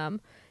system,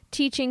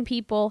 teaching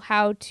people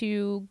how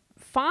to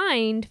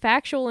find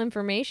factual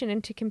information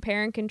and to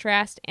compare and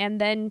contrast and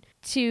then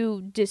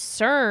to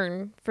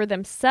discern for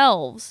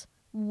themselves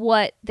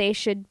what they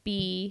should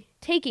be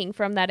taking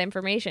from that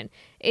information.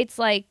 It's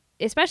like,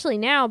 especially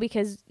now,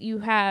 because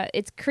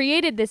it's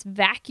created this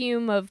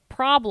vacuum of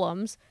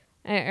problems,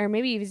 or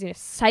maybe even a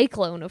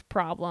cyclone of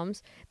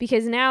problems,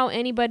 because now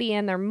anybody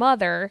and their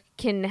mother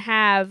can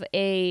have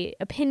a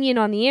opinion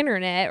on the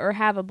internet or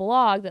have a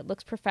blog that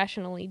looks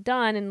professionally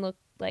done and look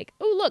like,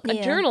 oh, look,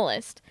 a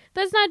journalist.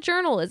 That's not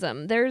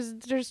journalism.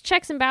 There's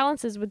checks and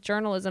balances with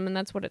journalism, and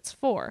that's what it's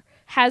for.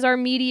 Has our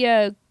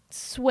media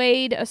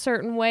swayed a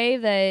certain way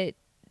that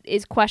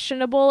is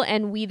questionable,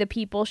 and we the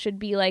people should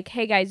be like,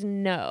 hey guys,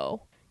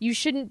 no. You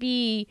shouldn't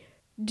be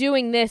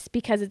doing this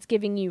because it's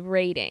giving you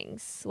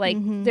ratings. Like,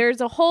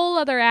 there's a whole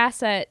other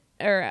asset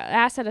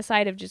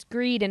aside of just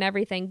greed and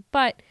everything,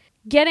 but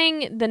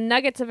getting the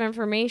nuggets of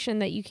information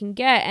that you can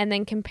get and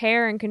then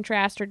compare and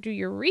contrast or do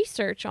your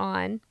research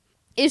on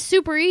is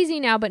super easy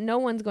now, but no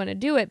one's going to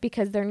do it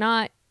because they're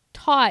not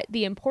taught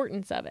the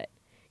importance of it.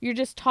 You're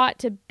just taught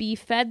to be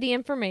fed the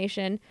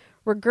information,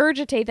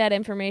 regurgitate that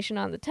information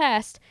on the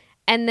test,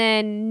 and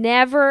then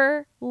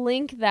never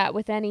link that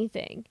with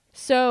anything.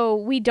 So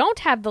we don't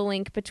have the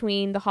link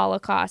between the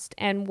Holocaust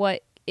and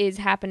what is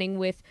happening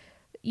with,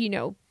 you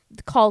know,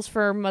 calls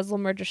for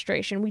Muslim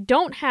registration. We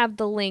don't have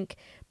the link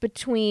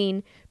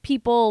between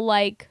people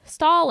like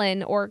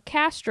Stalin or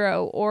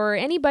Castro or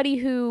anybody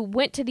who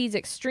went to these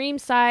extreme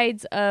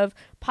sides of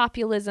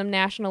populism,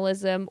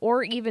 nationalism,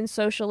 or even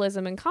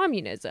socialism and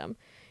communism.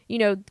 You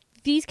know,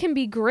 these can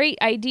be great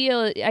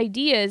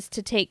ideas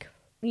to take,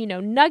 you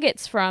know,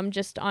 nuggets from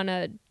just on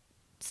a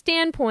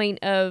standpoint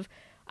of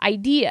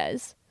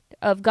ideas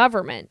of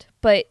government,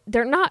 but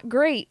they're not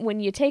great when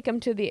you take them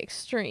to the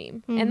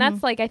extreme. And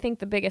that's, like, I think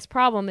the biggest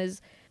problem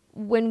is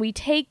when we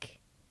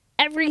take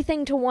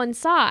everything to one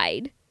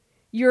side,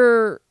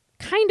 you're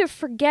kind of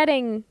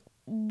forgetting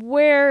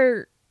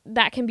where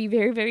that can be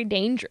very, very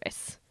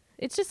dangerous.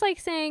 It's just like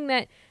saying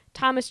that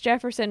Thomas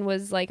Jefferson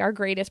was, like, our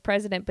greatest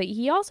president, but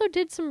he also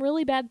did some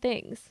really bad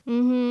things.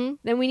 Then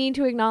we need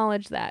to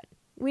acknowledge that.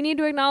 We need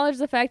to acknowledge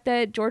the fact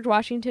that George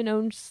Washington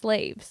owned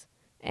slaves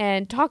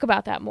and talk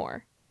about that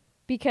more.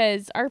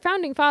 Because our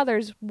founding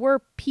fathers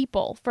were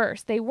people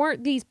first. They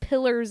weren't these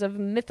pillars of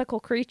mythical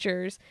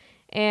creatures.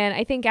 And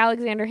I think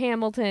Alexander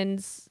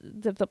Hamilton's,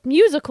 the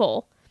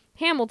musical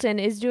Hamilton,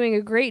 is doing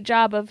a great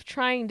job of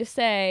trying to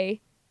say,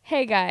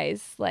 hey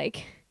guys,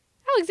 like,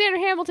 Alexander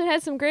Hamilton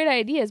has some great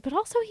ideas, but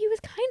also he was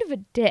kind of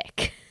a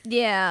dick.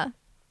 Yeah.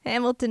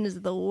 Hamilton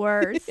is the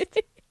worst.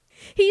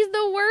 He's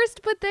the worst,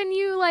 but then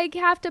you, like,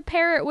 have to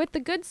pair it with the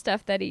good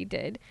stuff that he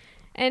did.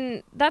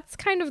 And that's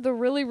kind of the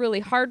really, really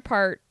hard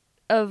part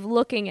of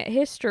looking at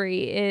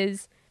history,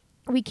 is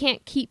we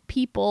can't keep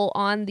people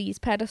on these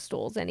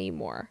pedestals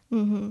anymore,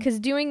 because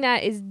doing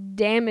that is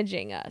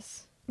damaging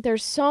us.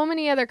 There's so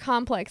many other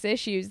complex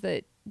issues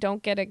that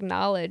don't get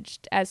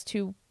acknowledged as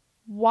to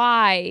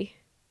why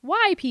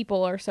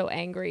people are so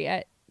angry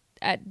at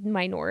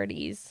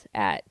minorities,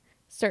 at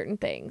certain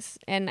things.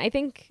 And I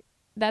think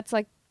that's,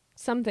 like,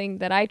 something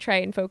that I try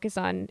and focus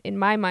on in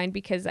my mind,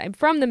 because I'm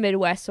from the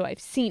Midwest, so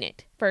I've seen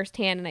it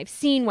firsthand, and I've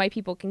seen why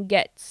people can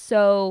get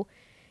so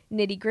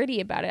nitty-gritty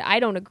about it.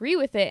 I don't agree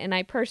with it, and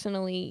I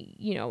personally,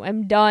 you know,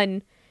 am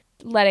done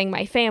letting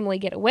my family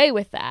get away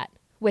with that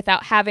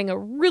without having a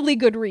really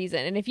good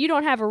reason. And if you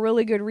don't have a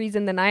really good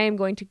reason, then I am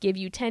going to give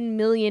you 10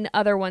 million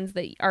other ones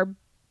that are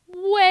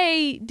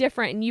way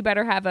different, and you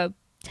better have a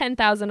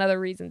 10,000 other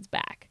reasons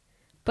back.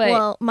 But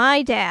well,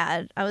 my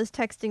dad, I was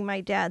texting my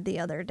dad the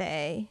other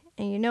day,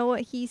 and you know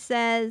what he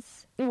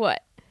says?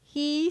 What?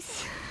 He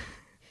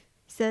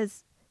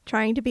says,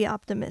 Trying to be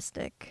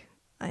optimistic.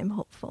 I'm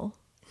hopeful.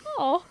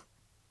 Oh,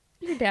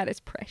 your dad is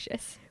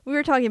precious. We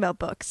were talking about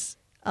books.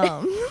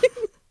 I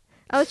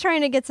was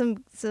trying to get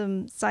some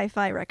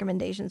sci-fi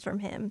recommendations from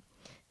him.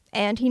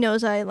 And he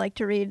knows I like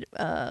to read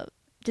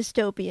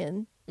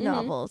dystopian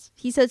novels.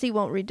 He says he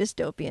won't read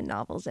dystopian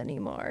novels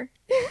anymore.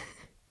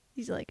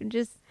 He's like, I'm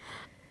just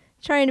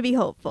trying to be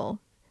hopeful.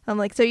 I'm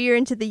like, so you're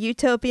into the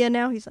utopia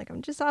now? He's like,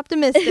 I'm just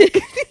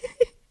optimistic.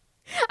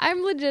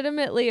 I'm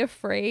legitimately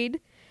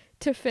afraid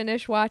to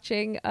finish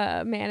watching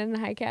Man in the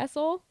High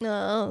Castle.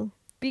 Oh.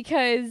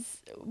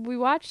 Because we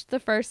watched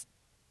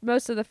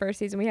most of the first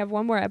season. We have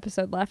one more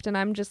episode left, and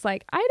I'm just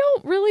like, I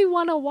don't really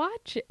want to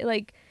watch it.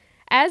 Like,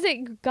 as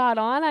it got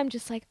on, I'm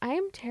just like, I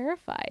am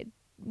terrified.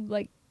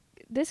 Like,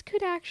 this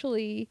could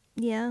actually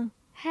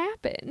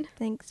happen.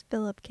 Thanks,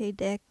 Philip K.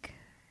 Dick.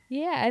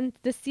 Yeah, and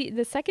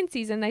the second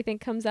season, I think,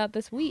 comes out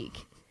this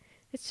week.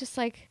 It's just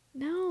like,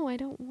 no, I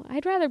don't.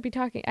 I'd rather be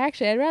talking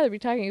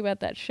about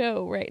that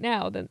show right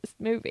now than this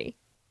movie.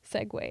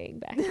 Segueing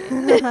back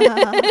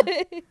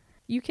in.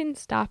 You can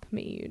stop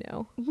me, you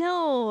know.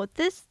 No,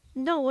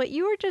 what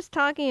you were just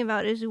talking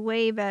about is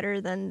way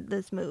better than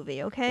this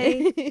movie,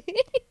 okay?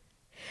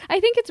 I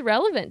think it's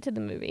relevant to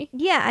the movie.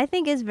 Yeah, I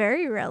think it's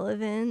very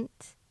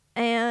relevant.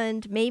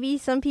 And maybe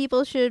some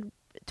people should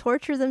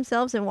torture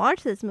themselves and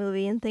watch this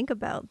movie and think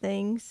about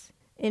things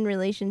in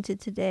relation to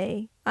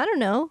today. I don't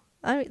know.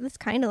 That's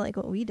kind of like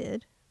what we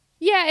did.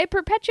 Yeah, it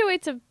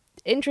perpetuates an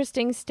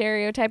interesting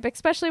stereotype,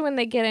 especially when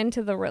they get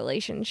into the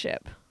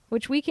relationship,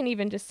 which we can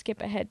even just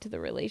skip ahead to the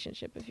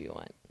relationship if you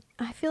want.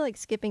 I feel like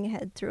skipping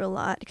ahead through a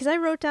lot because I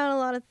wrote down a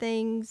lot of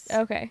things.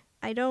 Okay.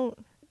 I don't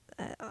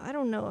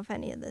know if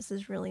any of this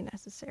is really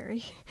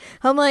necessary.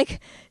 I'm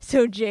like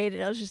so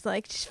jaded. I was just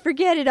like, just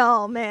forget it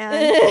all,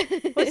 man.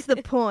 What's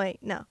the point?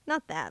 No,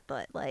 not that,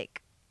 but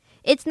like,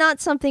 it's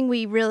not something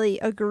we really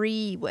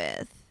agree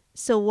with.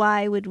 So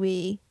why would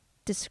we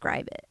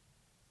describe it?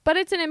 But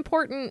it's an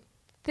important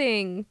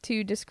thing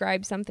to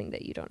describe something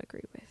that you don't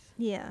agree with.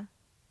 Yeah.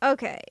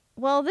 Okay.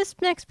 Well, this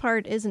next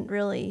part isn't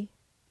really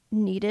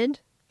needed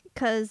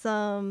because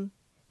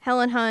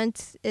Helen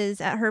Hunt is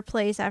at her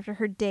place after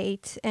her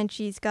date and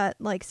she's got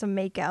like some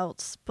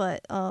makeouts,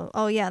 but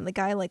the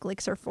guy like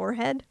licks her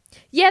forehead.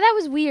 Yeah, that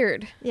was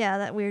weird. Yeah,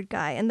 that weird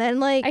guy. And then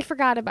like I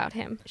forgot about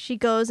him. She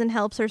goes and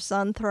helps her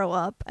son throw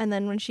up, and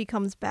then when she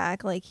comes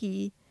back, like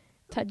he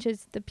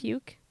touches the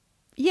puke.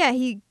 Yeah,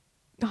 he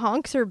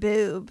honks her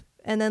boob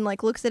and then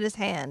like looks at his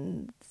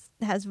hand,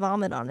 has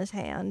vomit on his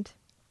hand.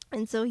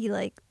 And so he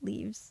like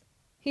leaves.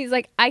 He's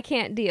like, I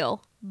can't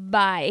deal.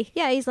 Bye.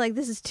 Yeah, he's like,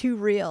 this is too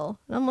real.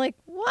 And I'm like,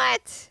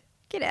 what?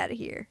 Get out of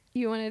here.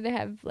 You wanted to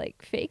have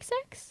like fake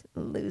sex?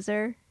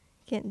 Loser.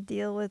 Can't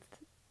deal with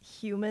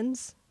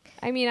humans.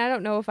 I mean, I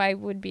don't know if I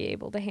would be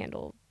able to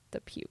handle the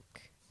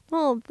puke.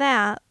 Well,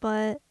 that,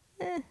 but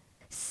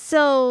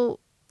So,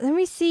 let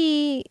me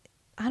see.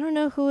 I don't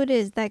know who it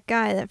is. That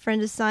guy, that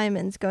friend of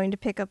Simon's going to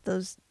pick up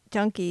those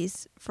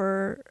junkies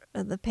for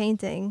the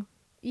painting.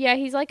 Yeah,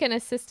 he's like an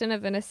assistant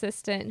of an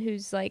assistant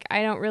who's like,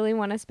 I don't really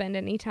want to spend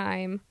any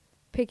time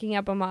picking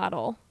up a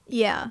model.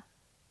 Yeah.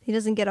 He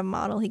doesn't get a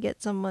model. He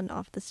gets someone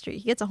off the street.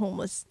 He gets a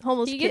homeless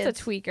He gets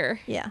a tweaker.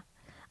 Yeah.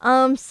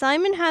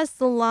 Simon has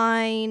the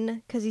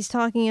line, because he's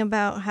talking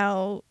about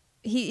how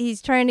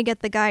he's trying to get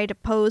the guy to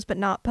pose but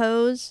not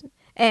pose.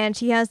 And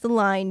he has the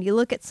line, you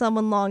look at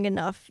someone long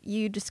enough,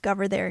 you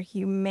discover their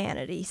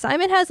humanity.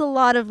 Simon has a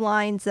lot of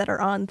lines that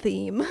are on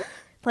theme.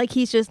 Like,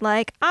 he's just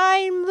like,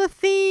 I'm the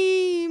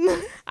theme.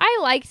 I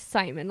liked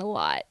Simon a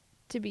lot,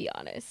 to be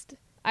honest.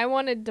 I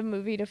wanted the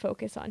movie to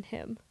focus on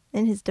him.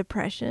 And his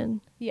depression.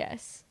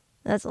 Yes.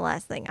 That's the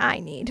last thing I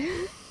need.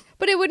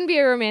 But it wouldn't be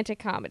a romantic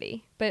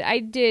comedy. But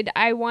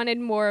I wanted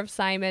more of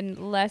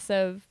Simon, less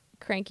of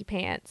Cranky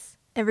Pants.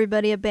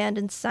 Everybody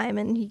abandons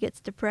Simon. He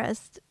gets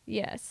depressed.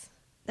 Yes.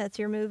 That's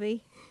your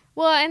movie?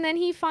 Well, and then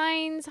he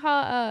finds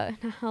not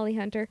Holly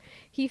Hunter.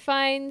 He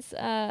finds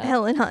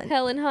Helen Hunt.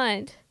 Helen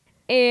Hunt.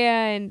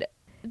 And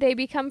they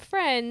become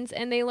friends,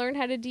 and they learn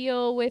how to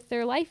deal with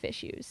their life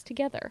issues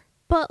together.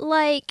 But,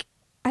 like,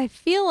 I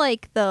feel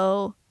like,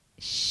 though,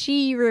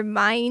 she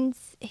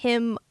reminds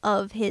him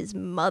of his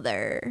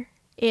mother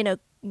in a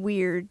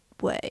weird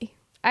way.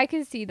 I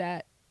could see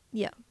that.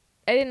 Yeah.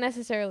 I didn't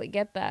necessarily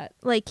get that.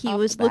 Like, he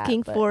was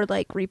looking for,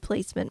 like,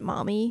 replacement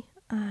mommy.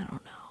 I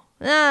don't know.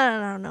 I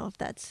don't know if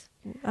that's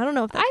really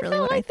what I think. I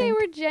felt like they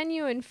were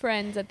genuine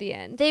friends at the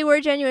end. They were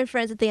genuine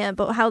friends at the end,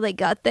 but how they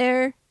got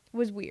there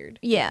was weird.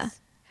 Yeah.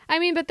 Yes. I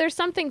mean, but there's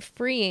something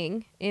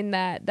freeing in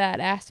that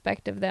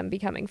aspect of them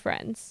becoming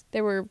friends.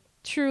 They were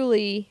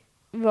truly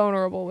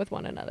vulnerable with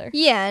one another.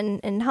 Yeah,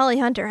 and Holly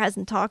Hunter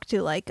hasn't talked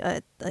to, like,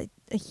 a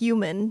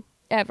human.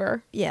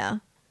 Ever. Yeah.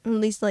 At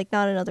least, like,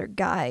 not another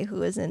guy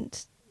who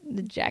isn't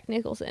the Jack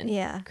Nicholson.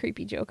 Yeah.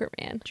 Creepy Joker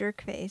man.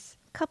 Jerk face.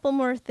 Couple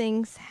more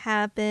things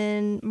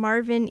happen.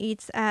 Marvin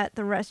eats at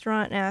the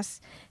restaurant and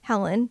asks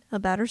Helen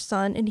about her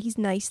son, and he's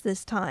nice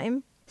this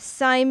time.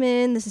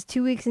 Simon, this is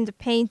 2 weeks into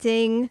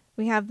painting.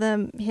 We have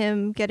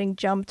him getting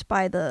jumped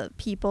by the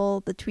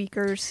people, the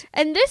tweakers.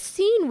 And this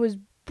scene was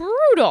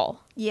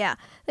brutal. Yeah.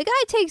 The guy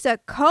takes a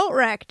coat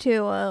rack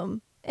to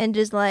him and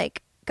just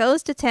like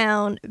goes to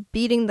town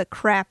beating the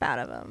crap out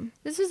of him.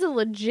 This was a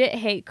legit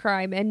hate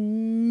crime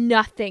and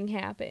nothing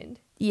happened.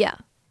 Yeah.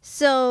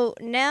 So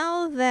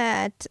now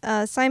that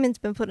Simon's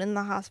been put in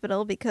the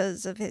hospital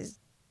because of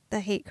the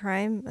hate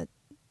crime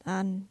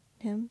on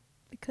him,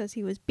 because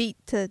he was beat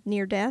to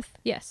near death,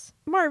 Yes.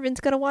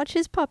 Marvin's going to watch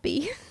his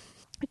puppy.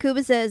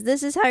 Kuba says,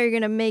 this is how you're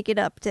going to make it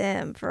up to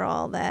him for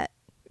all that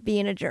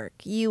being a jerk.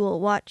 You will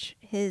watch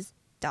his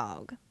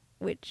dog,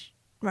 which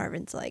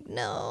Marvin's like,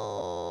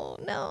 no,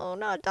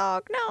 not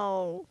dog,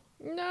 no.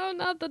 No,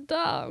 not the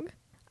dog.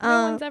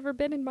 No one's ever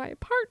been in my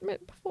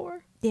apartment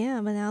before.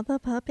 Yeah, but now the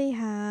puppy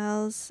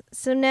house.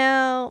 So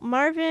now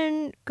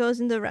Marvin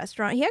goes into the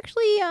restaurant. He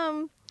actually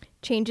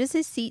changes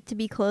his seat to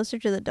be closer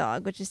to the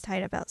dog, which is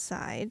tied up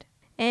outside.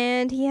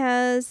 And he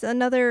has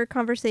another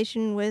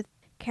conversation with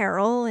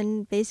Carol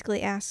and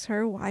basically asks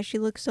her why she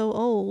looks so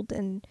old.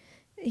 And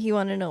he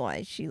wanted to know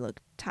why she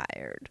looked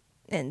tired.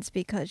 And it's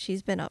because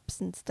she's been up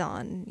since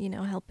dawn,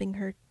 helping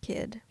her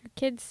kid. Your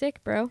kid's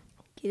sick, bro.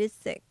 Kid is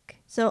sick.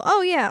 So,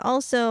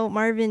 also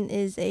Marvin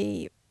is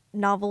a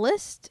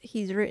novelist.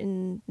 He's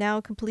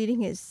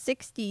completing his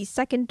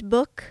 62nd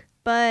book.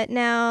 But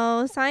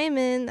now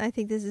Simon, I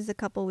think this is a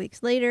couple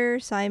weeks later,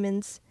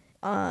 Simon's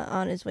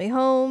on his way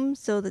home,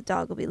 so the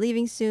dog will be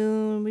leaving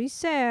soon. But he's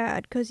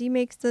sad because he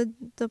makes the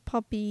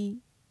puppy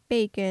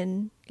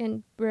bacon.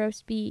 And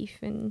roast beef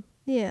and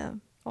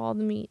all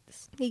the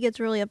meats. He gets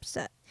really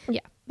upset.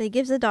 Yeah. But he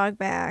gives the dog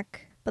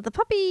back. But the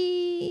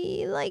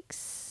puppy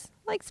likes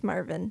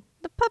Marvin.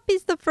 The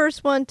puppy's the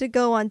first one to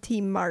go on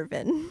Team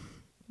Marvin.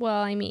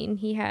 Well, I mean,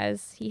 he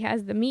has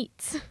the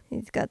meats.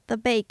 He's got the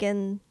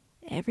bacon.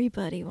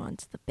 Everybody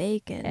wants the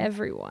bacon.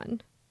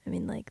 Everyone. I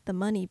mean, like the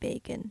money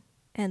bacon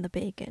and the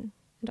bacon.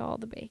 And all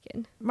the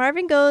bacon.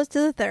 Marvin goes to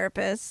the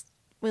therapist.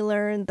 We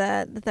learn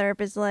that the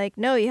therapist is like,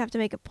 no, you have to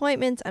make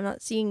appointments. I'm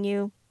not seeing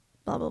you.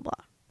 Blah, blah,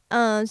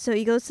 blah. So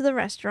he goes to the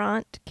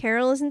restaurant.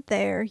 Carol isn't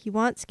there. He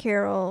wants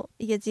Carol.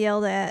 He gets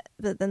yelled at,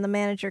 but then the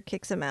manager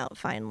kicks him out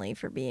finally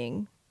for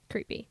being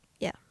creepy.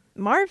 Yeah.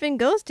 Marvin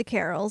goes to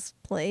Carol's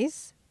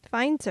place,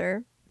 finds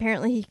her.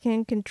 Apparently he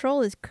can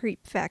control his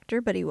creep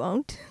factor, but he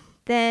won't.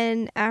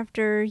 Then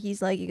after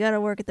he's like, you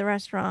gotta work at the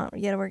restaurant.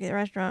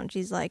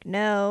 She's like,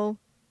 no,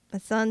 my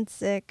son's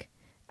sick.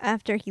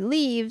 After he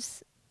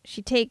leaves,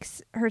 she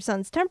takes her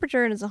son's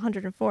temperature and it's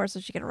 104, so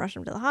she gotta rush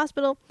him to the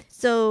hospital.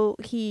 So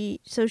she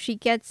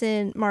gets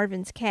in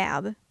Marvin's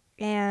cab,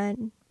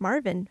 and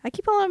Marvin, I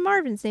keep calling him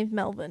Marvin, his name's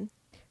Melvin.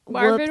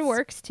 Marvin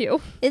works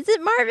too. Is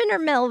it Marvin or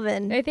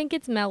Melvin? I think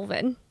it's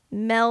Melvin.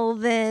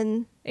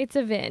 Melvin. It's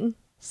a Vin.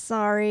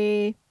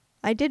 Sorry.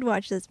 I did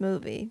watch this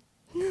movie.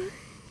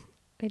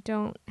 I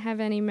don't have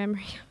any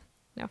memory.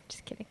 No,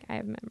 just kidding. I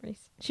have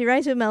memories. She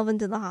rides with Melvin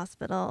to the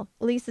hospital.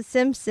 Lisa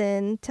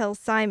Simpson tells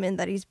Simon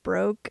that he's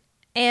broke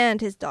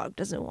and his dog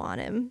doesn't want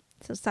him.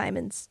 So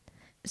Simon's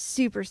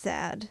super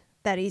sad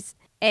that he's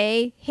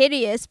A,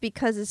 hideous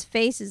because his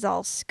face is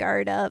all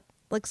scarred up.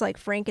 Looks like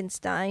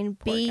Frankenstein.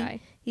 Poor B,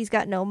 guy. He's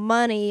got no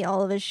money.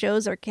 All of his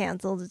shows are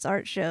canceled. His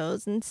art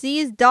shows. And C,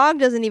 his dog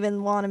doesn't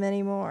even want him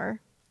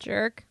anymore.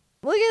 Jerk.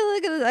 Look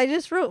at this. I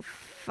just wrote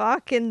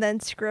fuck and then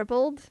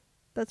scribbled.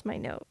 That's my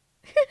note.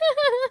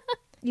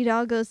 Your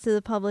dog goes to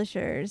the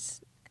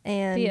publishers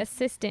and The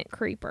assistant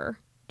creeper.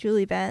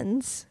 Julie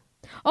Benz.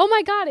 Oh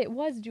my god, it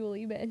was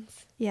Julie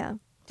Benz. Yeah.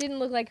 Didn't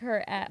look like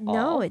her at all.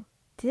 No, it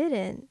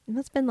didn't. It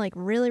must have been like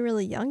really,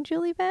 really young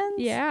Julie Benz.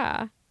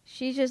 Yeah.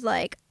 She's just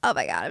like, oh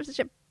my god, I'm such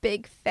a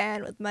big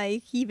fan with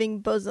my heaving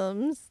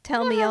bosoms.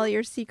 Tell me all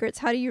your secrets.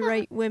 How do you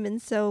write women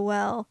so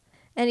well?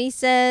 And he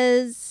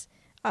says,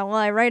 oh, well,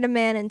 I write a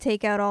man and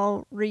take out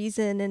all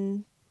reason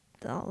and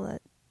all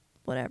that,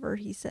 whatever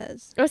he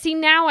says. Oh, see,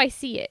 now I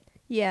see it.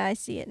 Yeah, I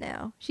see it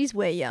now. She's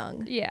way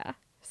young. Yeah.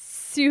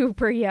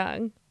 Super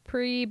young.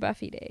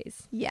 Pre-Buffy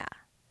days. Yeah.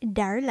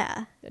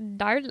 Darla.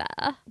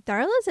 Darla.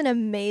 Darla's an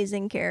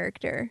amazing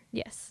character.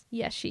 Yes.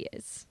 Yes, she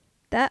is.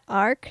 That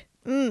arc.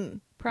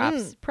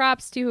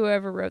 Props to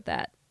whoever wrote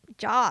that.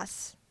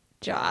 Joss.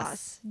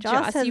 Joss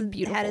Has you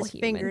beautiful had his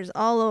human. fingers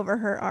all over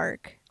her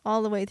arc,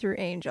 all the way through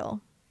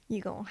Angel.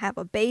 You gonna have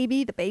a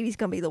baby. The baby's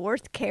gonna be the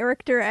worst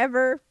character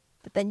ever,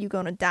 but then you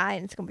gonna die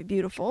and it's gonna be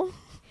beautiful.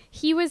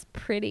 He was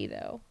pretty,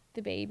 though,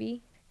 the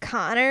baby.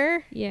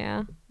 Connor.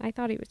 Yeah, I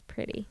thought he was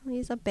pretty.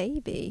 He's a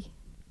baby.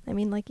 I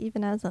mean, like,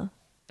 even as a...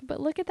 But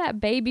look at that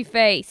baby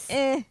face.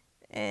 They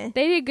They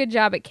did a good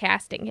job at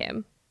casting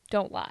him.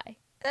 Don't lie.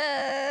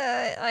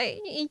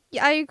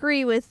 I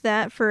agree with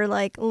that for,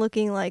 like,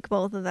 looking like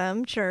both of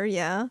them. Sure,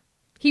 yeah.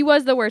 He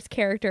was the worst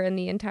character in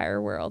the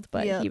entire world,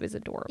 but Yep. he was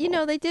adorable. You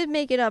know, they did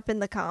make it up in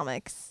the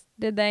comics.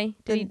 Did they?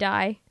 Did he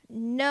die?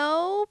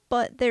 No,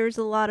 but there's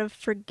a lot of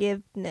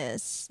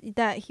forgiveness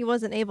that he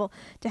wasn't able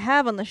to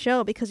have on the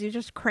show because he was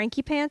just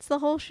cranky pants the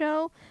whole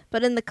show.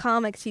 But in the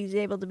comics, he's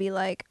able to be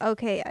like,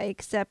 okay, I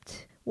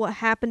accept what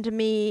happened to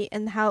me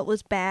and how it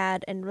was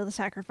bad and the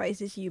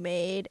sacrifices you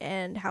made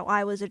and how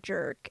I was a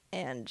jerk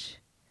and...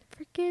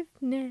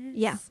 Forgiveness.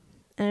 Yeah.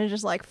 And it's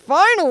just like,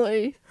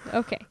 finally!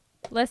 Okay.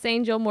 Less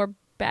Angel, more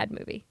Bad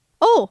movie.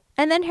 Oh,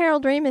 and then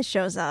Harold Ramis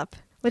shows up.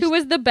 Who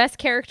was the best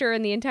character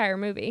in the entire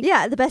movie.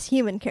 Yeah, the best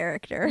human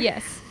character.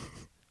 Yes.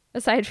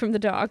 Aside from the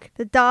dog.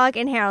 The dog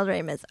and Harold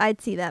Ramis.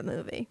 I'd see that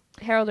movie.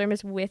 Harold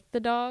Ramis with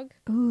the dog?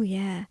 Ooh,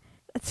 yeah.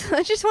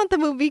 I just want the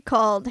movie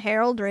called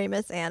Harold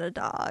Ramis and a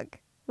Dog.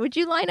 Would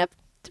you line up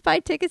to buy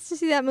tickets to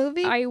see that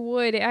movie? I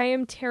would. I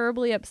am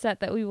terribly upset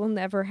that we will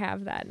never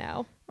have that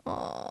now.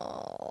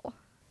 Oh.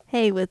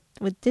 Hey, with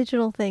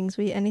digital things,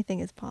 anything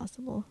is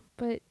possible.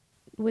 But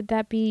would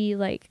that be,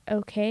 like,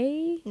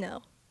 okay?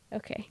 No.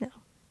 Okay. No.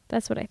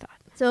 That's what I thought.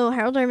 So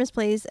Harold Ramis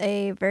plays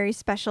a very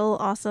special,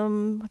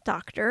 awesome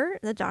doctor.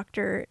 The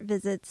doctor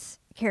visits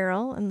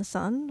Carol and the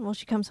son while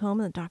she comes home,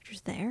 and the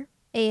doctor's there.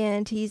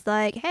 And he's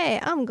like, hey,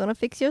 I'm going to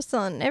fix your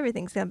son.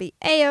 Everything's going to be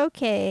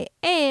A-okay.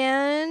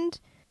 And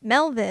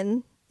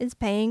Melvin is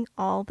paying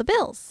all the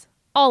bills.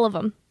 All of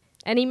them.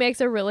 And he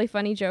makes a really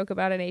funny joke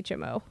about an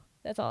HMO.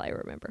 That's all I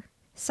remember.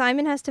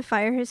 Simon has to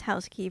fire his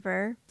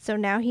housekeeper. So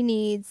now he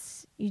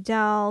needs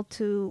Udall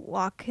to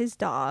walk his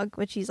dog,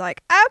 which he's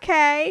like,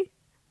 okay.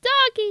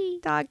 Doggy!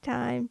 Dog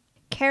time.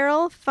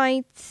 Carol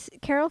fights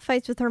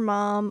with her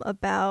mom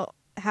about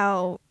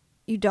how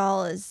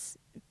Udall is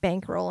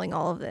bankrolling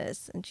all of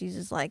this, and she's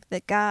just like,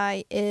 the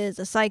guy is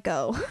a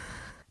psycho.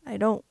 I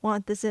don't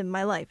want this in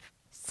my life.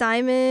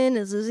 Simon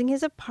is losing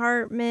his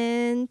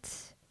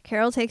apartment.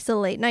 Carol takes a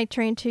late night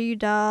train to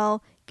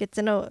Udall,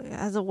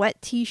 has a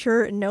wet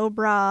t-shirt and no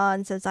bra,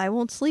 and says, I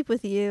won't sleep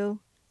with you.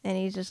 And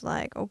he's just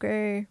like,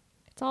 okay.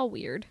 It's all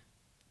weird.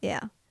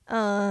 Yeah.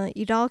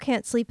 Udall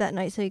can't sleep that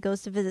night, so he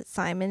goes to visit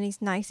Simon.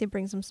 He's nice. He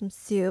brings him some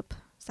soup.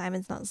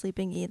 Simon's not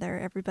sleeping either.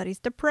 Everybody's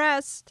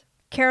depressed.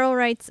 Carol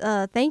writes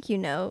a thank you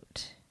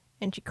note,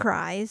 and she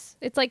cries.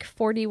 It's like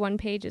 41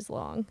 pages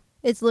long.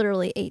 It's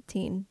literally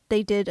 18.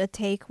 They did a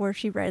take where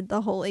she read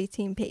the whole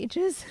 18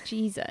 pages.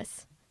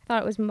 Jesus. I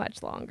thought it was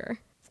much longer.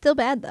 Still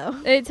bad,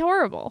 though. It's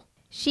horrible.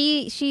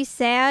 She's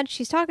sad.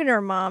 She's talking to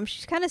her mom.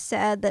 She's kind of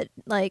sad that,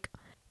 like,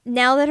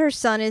 now that her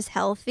son is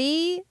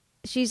healthy,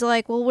 she's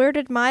like, well, where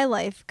did my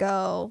life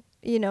go?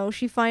 You know,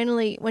 she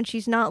finally, when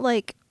she's not,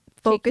 like,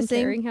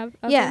 focusing.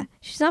 Yeah,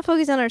 she's not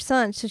focused on her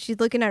son, so she's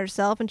looking at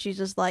herself, and she's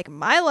just like,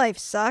 my life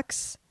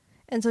sucks.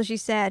 And so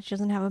she's sad she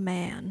doesn't have a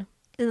man.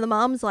 And the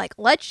mom's like,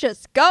 let's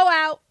just go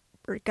out.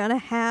 We're gonna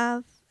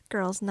have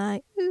girls'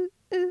 night.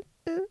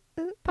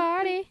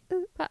 Party.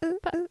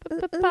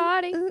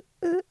 Party.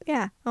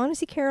 Yeah, I want to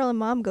see Carol and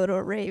Mom go to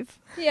a rave.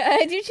 Yeah,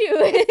 I do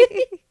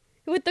too.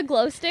 With the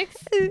glow sticks.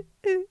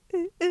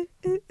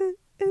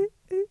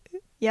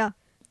 Yeah,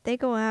 they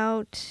go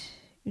out.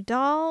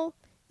 Udall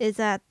is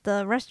at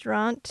the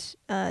restaurant,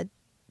 the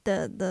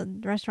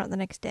restaurant the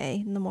next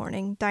day in the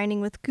morning,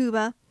 dining with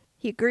Cuba.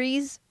 He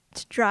agrees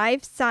to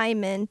drive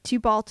Simon to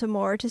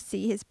Baltimore to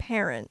see his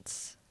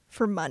parents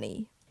for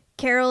money.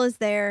 Carol is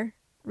there,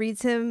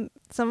 reads him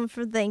some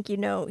for the thank you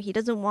note. He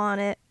doesn't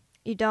want it.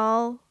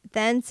 Udall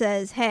then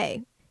says,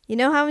 hey, you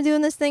know how I'm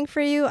doing this thing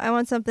for you? I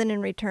want something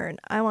in return.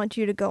 I want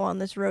you to go on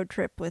this road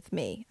trip with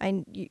me.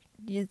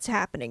 It's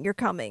happening. You're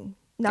coming.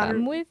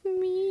 Come with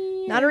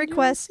me. Not a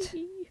request.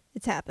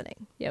 It's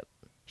happening. Yep.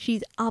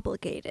 She's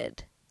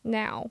obligated.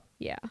 Now.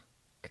 Yeah.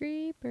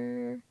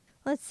 Creeper.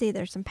 Let's see.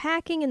 There's some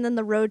packing, and then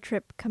the road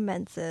trip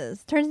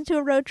commences. Turns into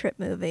a road trip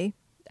movie.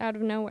 Out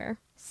of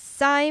nowhere.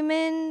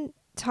 Simon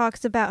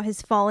talks about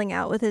his falling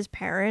out with his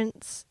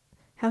parents.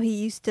 How he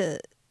used to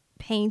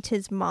paint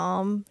his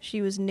mom. She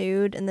was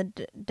nude, and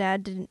the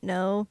dad didn't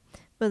know.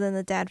 But then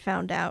the dad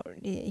found out.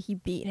 He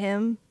beat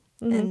him.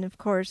 Mm-hmm. And, of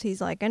course,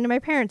 he's like, and my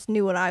parents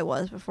knew what I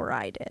was before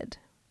I did.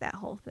 That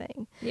whole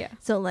thing. Yeah.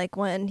 So, like,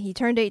 when he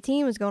turned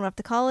 18, was going off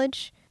to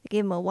college, they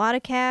gave him a wad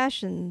of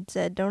cash and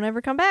said, don't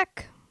ever come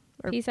back.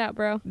 Peace out,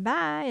 bro.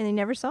 Bye. And he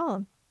never saw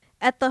him.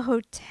 At the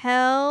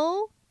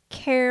hotel,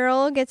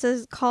 Carol gets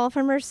a call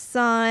from her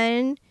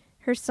son.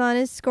 Her son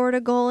has scored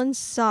a goal in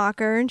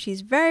soccer, and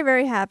she's very,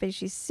 very happy.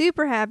 She's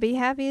super happy,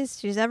 happiest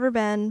she's ever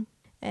been.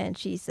 And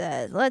she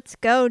says, let's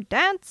go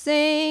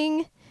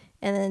dancing.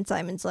 And then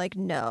Simon's like,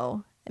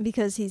 no.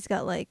 Because he's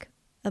got, like,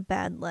 a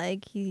bad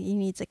leg. He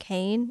needs a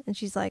cane. And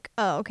she's like,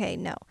 oh, okay,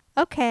 no.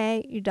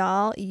 Okay,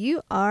 Udall,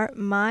 you are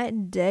my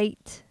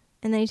date.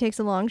 And then he takes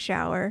a long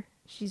shower.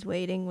 She's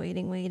waiting.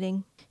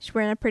 She's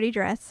wearing a pretty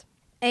dress.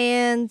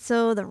 And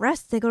so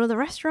they go to the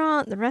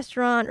restaurant. The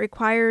restaurant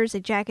requires a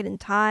jacket and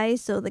tie,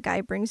 so the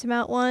guy brings him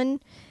out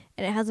one.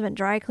 And it hasn't been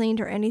dry cleaned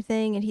or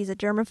anything. And he's a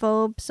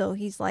germaphobe, so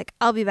he's like,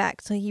 I'll be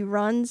back. So he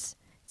runs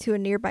to a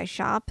nearby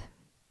shop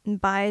and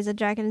buys a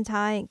jacket and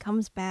tie and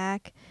comes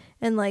back.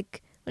 And,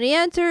 like, when he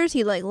enters,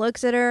 he, like,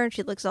 looks at her, and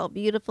she looks all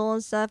beautiful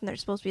and stuff, and they're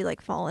supposed to be,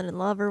 like, falling in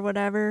love or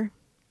whatever.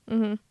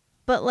 Mm-hmm.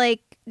 But,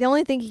 like, the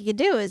only thing he could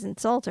do is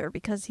insult her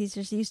because he's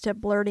just used to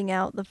blurting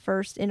out the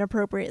first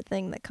inappropriate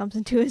thing that comes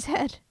into his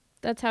head.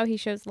 That's how he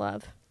shows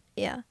love.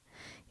 Yeah.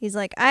 He's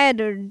like, I had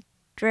to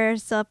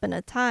dress up in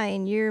a tie,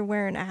 and you're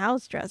wearing a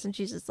house dress. And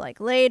she's just like,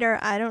 later,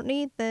 I don't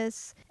need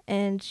this.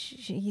 And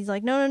he's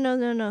like,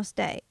 no,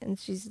 stay. And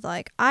she's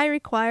like, I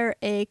require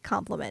a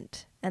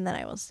compliment, and then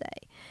I will stay.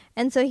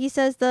 And so he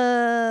says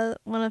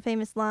one of the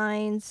famous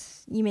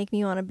lines, you make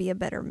me want to be a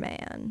better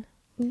man.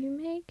 You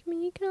make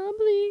me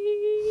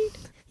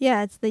complete.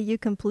 Yeah, it's the You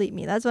Complete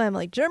Me. That's why I'm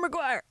like, Jerry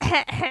Maguire.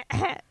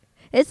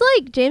 It's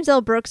like James L.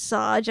 Brooks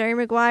saw Jerry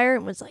Maguire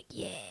and was like,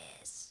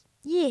 yes.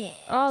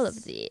 All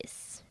of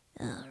this.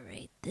 All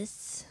right,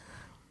 this.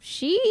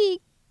 She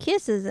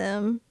kisses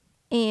him,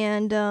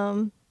 and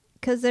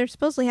because they're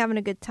supposedly having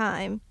a good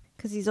time,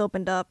 because he's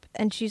opened up,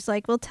 and she's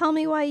like, well, tell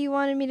me why you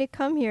wanted me to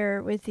come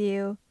here with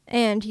you.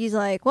 And he's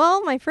like,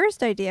 well, my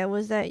first idea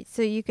was that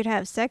so you could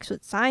have sex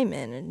with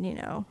Simon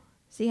and,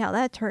 see how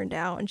that turned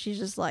out. And she's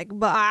just like,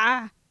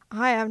 bah,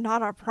 I am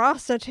not a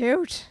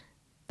prostitute.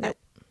 Nope.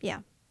 Yeah.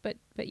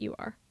 But you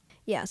are.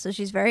 Yeah, so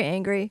she's very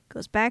angry,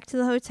 goes back to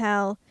the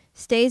hotel,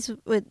 stays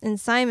in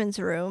Simon's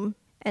room,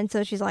 and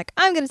so she's like,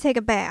 I'm going to take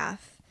a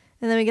bath.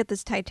 And then we get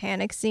this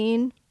Titanic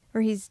scene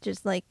where he's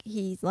just like,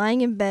 he's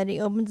lying in bed,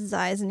 he opens his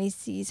eyes, and he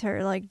sees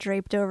her like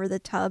draped over the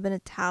tub in a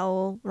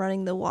towel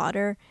running the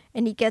water,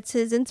 and he gets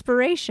his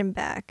inspiration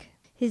back.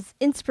 His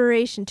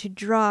inspiration to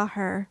draw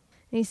her.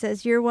 And he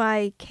says, you're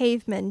why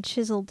cavemen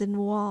chiseled in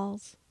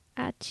walls.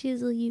 I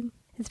chisel you.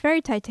 It's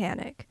very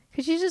Titanic.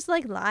 Because she's just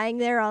like lying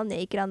there all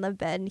naked on the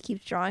bed and he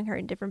keeps drawing her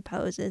in different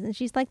poses. And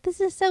she's like, this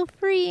is so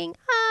freeing.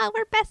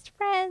 We're best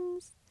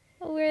friends.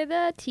 We're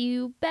the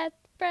two best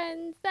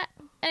friends that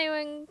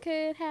anyone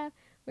could have.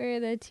 We're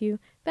the two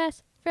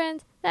best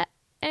friends that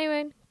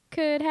anyone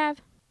could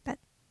have.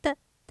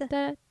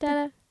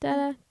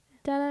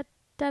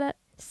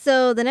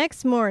 So the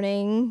next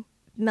morning,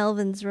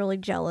 Melvin's really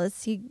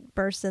jealous. He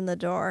bursts in the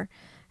door.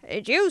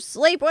 Did you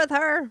sleep with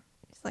her?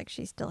 He's like,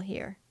 she's still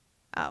here.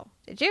 Oh,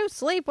 did you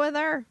sleep with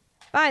her?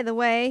 By the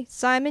way,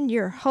 Simon,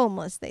 you're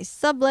homeless. They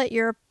sublet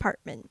your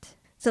apartment.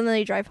 So then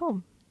they drive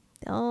home.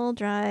 They all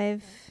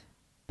drive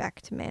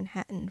back to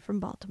Manhattan from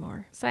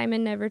Baltimore.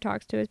 Simon never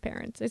talks to his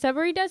parents, except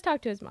where he does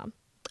talk to his mom.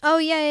 Oh,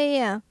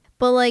 yeah.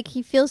 But, like,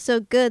 he feels so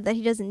good that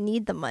he doesn't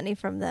need the money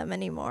from them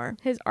anymore.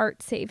 His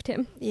art saved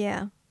him.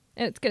 Yeah.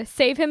 And it's going to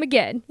save him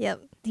again.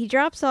 Yep. He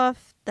drops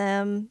off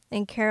them,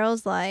 and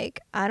Carol's like,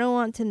 I don't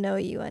want to know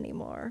you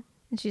anymore.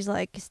 And she's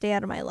like, stay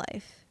out of my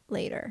life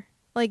later.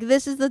 Like,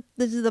 this is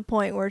the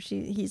point where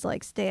he's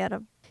like, stay out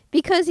of...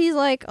 Because he's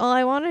like, oh,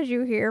 I wanted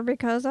you here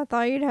because I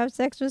thought you'd have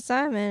sex with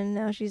Simon. And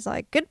now she's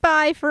like,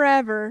 goodbye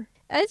forever.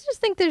 I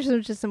just think there's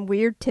just some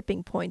weird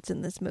tipping points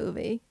in this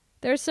movie.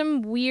 There's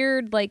some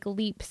weird, like,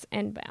 leaps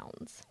and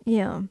bounds.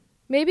 Yeah.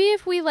 Maybe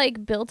if we,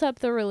 like, built up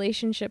the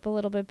relationship a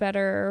little bit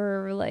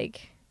better or,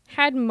 like,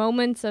 had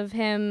moments of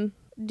him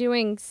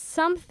doing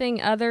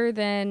something other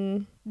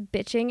than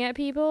bitching at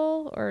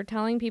people or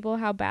telling people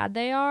how bad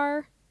they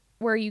are,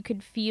 where you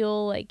could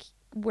feel, like,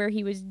 where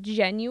he was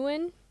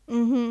genuine.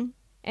 Mm-hmm.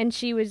 And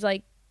she was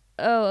like,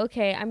 oh,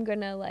 okay, I'm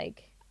gonna,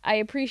 like, I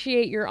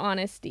appreciate your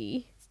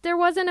honesty. There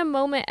wasn't a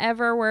moment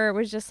ever where it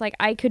was just like,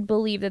 I could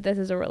believe that this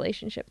is a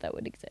relationship that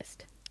would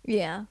exist.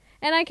 Yeah.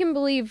 And I can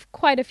believe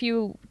quite a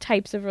few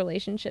types of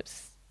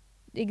relationships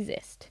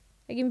exist.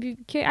 I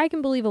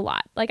can believe a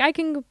lot. Like, I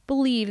can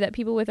believe that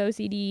people with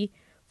OCD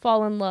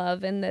fall in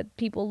love and that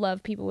people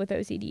love people with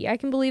OCD. I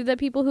can believe that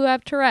people who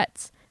have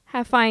Tourette's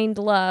find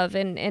love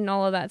and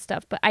all of that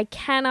stuff. But I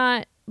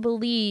cannot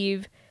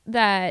believe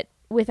that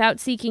without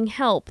seeking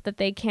help that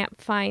they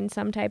can't find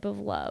some type of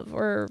love.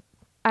 Or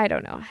I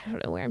don't know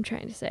where I'm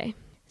trying to say.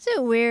 Is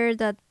it weird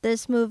that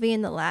this movie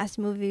and the last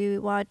movie we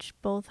watched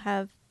both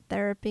have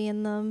therapy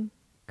in them?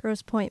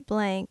 Grosse Pointe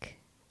Blank.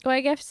 Well,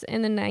 I guess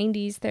in the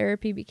 90s,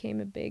 therapy became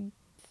a big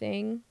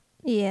thing.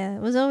 Yeah,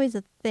 it was always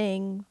a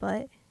thing,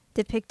 but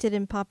depicted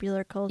in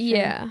popular culture.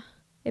 Yeah.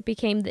 It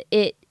became the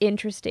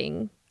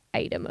interesting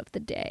item of the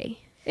day.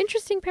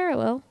 Interesting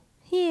parallel.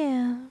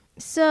 Yeah.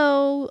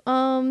 So,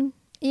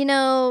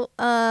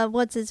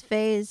 what's his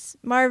face?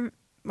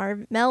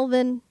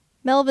 Melvin.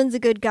 Melvin's a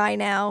good guy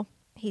now.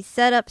 He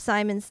set up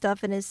Simon's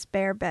stuff in his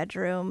spare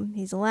bedroom.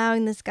 He's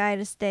allowing this guy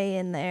to stay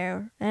in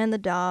there, and the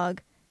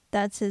dog.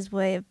 That's his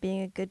way of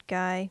being a good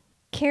guy.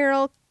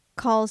 Carol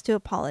calls to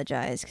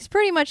apologize, because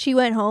pretty much she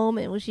went home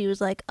and she was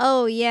like,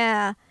 oh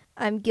yeah,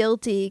 I'm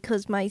guilty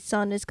because my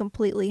son is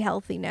completely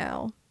healthy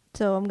now.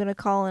 So I'm going to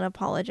call and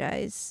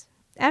apologize.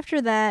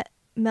 After that,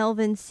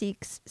 Melvin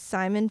seeks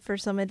Simon for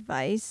some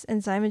advice,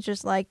 and Simon's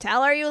just like,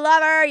 tell her you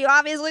love her. You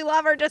obviously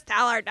love her. Just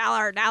tell her.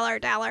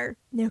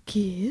 No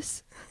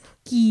kiss.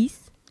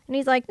 Geese. And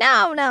he's like,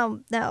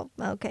 no.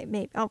 Okay,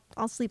 maybe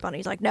I'll sleep on it.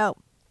 He's like, no.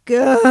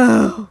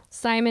 Go.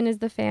 Simon is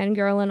the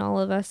fangirl in all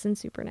of us in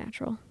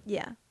Supernatural.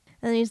 Yeah.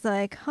 And he's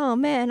like, oh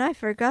man, I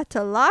forgot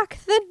to lock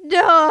the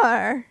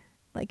door.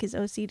 Like his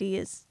OCD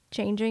is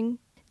changing.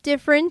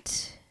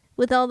 Different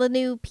with all the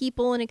new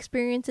people and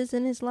experiences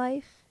in his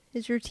life.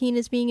 His routine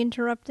is being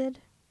interrupted.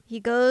 He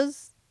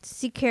goes to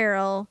see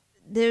Carol.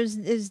 There's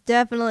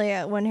definitely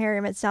when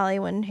Harry Met Sally,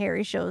 when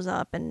Harry shows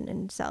up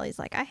and Sally's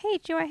like, I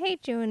hate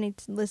you. And he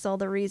lists all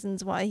the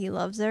reasons why he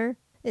loves her.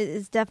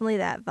 It's definitely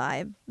that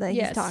vibe that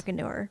he's talking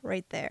to her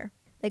right there.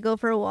 They go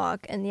for a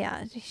walk, and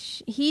yeah,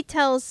 he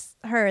tells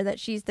her that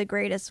she's the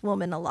greatest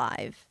woman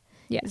alive.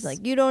 Yes. He's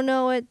like, you don't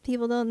know it.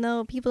 People don't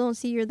know. People don't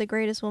see you're the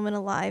greatest woman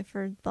alive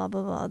for blah,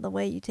 blah, blah. The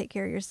way you take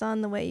care of your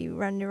son, the way you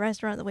run your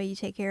restaurant, the way you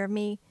take care of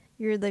me.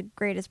 You're the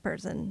greatest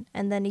person.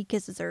 And then he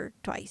kisses her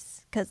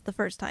twice because the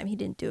first time he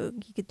didn't do it,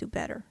 he could do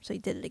better. So he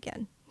did it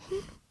again.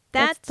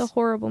 That's the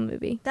horrible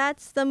movie.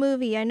 That's the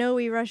movie. I know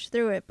we rushed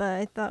through it, but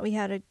I thought we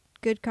had a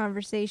good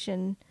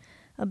conversation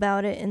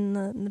about it in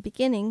the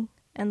beginning.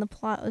 And the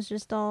plot was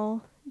just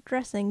all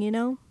dressing, you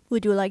know?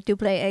 Would you like to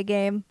play a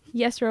game?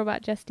 Yes,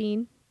 Robot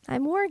Justine.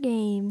 I'm War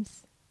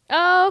Games.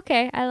 Oh,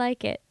 okay. I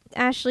like it.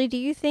 Ashley, do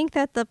you think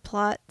that the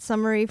plot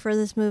summary for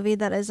this movie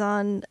that is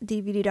on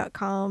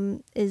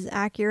DVD.com is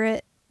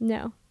accurate?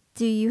 No.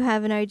 Do you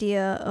have an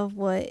idea of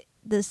what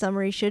the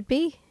summary should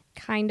be?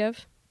 Kind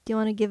of. Do you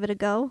want to give it a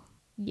go?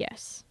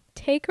 Yes.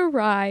 Take a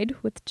ride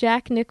with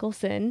Jack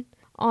Nicholson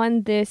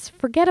on this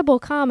forgettable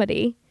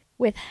comedy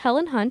with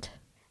Helen Hunt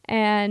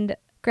and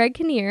Greg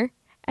Kinnear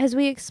as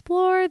we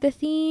explore the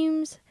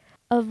themes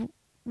of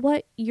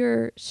what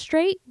your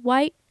straight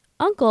white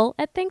uncle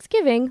at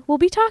Thanksgiving will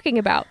be talking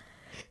about.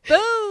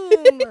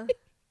 Boom!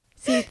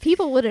 See,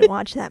 people wouldn't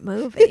watch that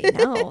movie.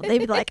 No, they'd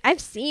be like, I've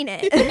seen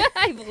it.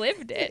 I've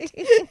lived it.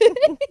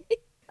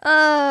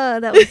 Oh,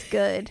 that was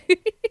good.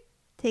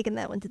 Taking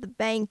that one to the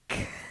bank.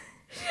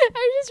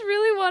 I just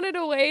really wanted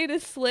a way to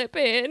slip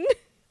in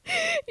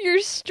your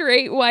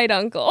straight white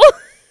uncle.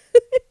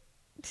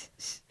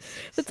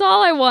 That's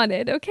all I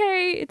wanted,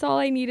 okay? It's all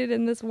I needed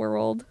in this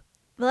world.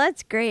 Well,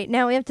 that's great.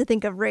 Now we have to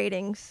think of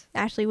ratings.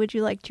 Ashley, would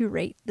you like to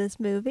rate this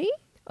movie?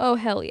 Oh,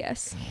 hell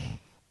yes.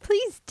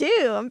 Please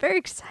do. I'm very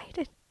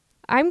excited.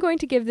 I'm going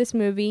to give this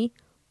movie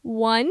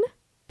 1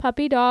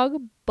 puppy dog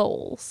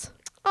bowls.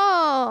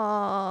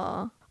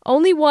 Oh,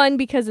 Only 1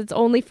 because it's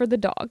only for the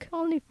dog.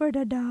 only for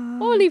the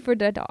dog. Only for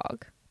the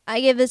dog. I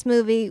give this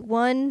movie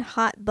 1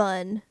 hot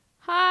bun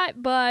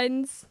Hot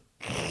buns.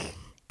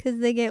 because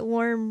they get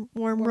warm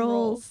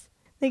rolls.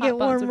 They Hot get buns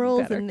warm would be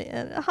rolls better.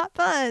 and hot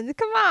buns.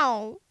 Come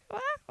on.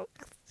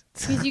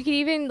 Because you could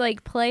even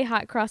like play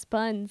hot cross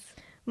buns,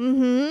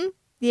 Mm-hmm.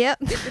 Yep.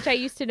 which I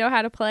used to know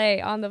how to play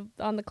on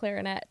the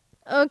clarinet.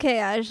 Okay,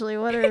 Ashley,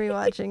 what are we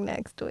watching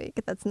next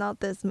week? That's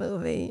not this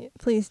movie.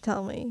 Please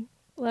tell me.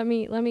 Let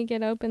me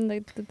get open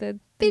the Beep,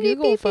 beep,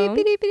 Google beep, phone.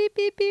 beep, beep, beep,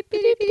 beep, beep,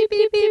 beep, beep,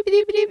 beep, beep,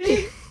 beep, beep,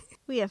 beep.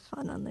 We have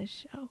fun on this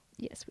show.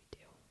 Yes, we do.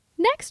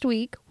 Next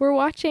week, we're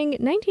watching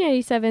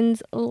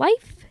 1997's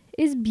Life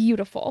is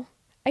Beautiful.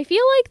 I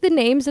feel like the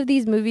names of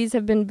these movies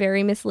have been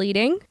very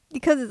misleading.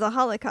 Because it's a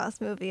Holocaust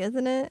movie,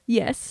 isn't it?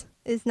 Yes,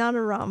 It's not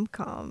a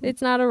rom-com.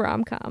 it's not a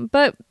rom-com,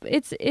 but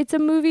it's a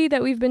movie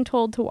that we've been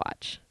told to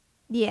watch.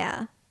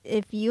 Yeah.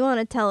 If you want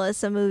to tell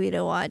us a movie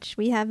to watch,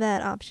 we have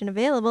that option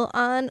available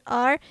on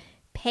our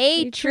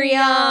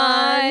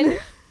Patreon.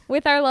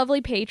 With our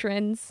lovely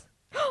patrons.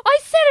 I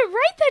said it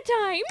right that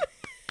time!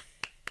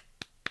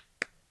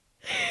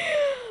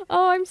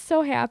 Oh, I'm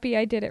so happy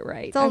I did it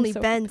right. It's only I'm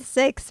so been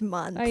 6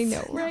 months. I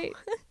know, right?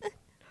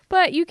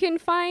 But you can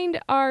find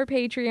our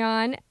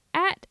Patreon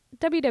at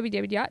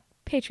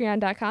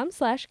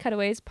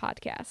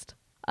www.patreon.com/cutawayspodcast.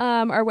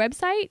 Our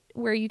website,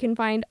 where you can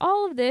find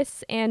all of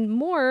this and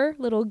more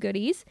little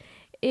goodies,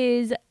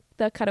 is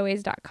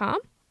thecutaways.com.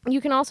 You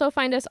can also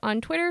find us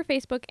on Twitter,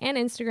 Facebook, and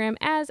Instagram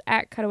as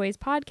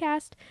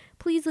 @CutawaysPodcast.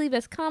 Please leave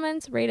us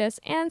comments, rate us,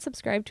 and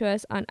subscribe to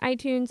us on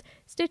iTunes,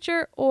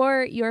 Stitcher,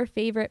 or your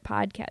favorite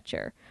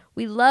podcatcher.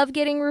 We love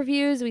getting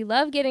reviews. We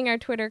love getting our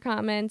Twitter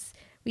comments.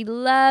 We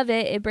love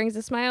it. It brings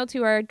a smile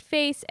to our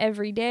face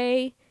every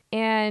day.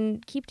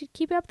 And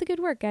keep up the good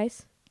work,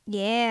 guys.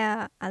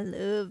 Yeah, I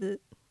love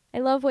it. I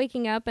love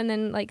waking up and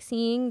then like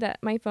seeing that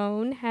my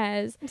phone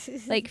has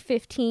like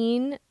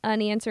 15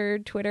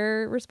 unanswered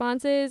Twitter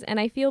responses, and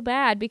I feel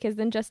bad because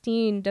then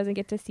Justine doesn't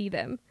get to see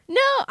them. No,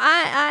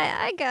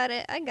 I got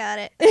it. I got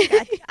it.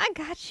 I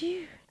got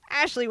you.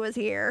 Ashley was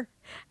here.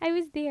 I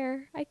was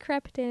there. I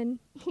crept in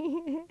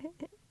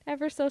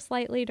ever so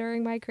slightly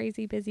during my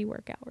crazy busy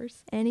work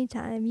hours.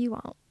 Anytime you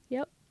want.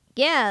 Yep.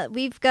 Yeah,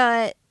 we've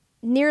got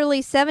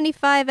nearly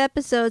 75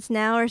 episodes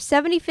now. Our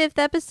 75th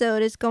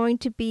episode is going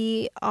to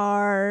be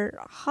our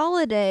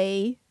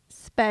holiday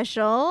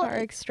special. Our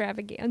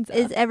extravaganza.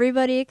 Is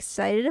everybody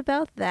excited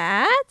about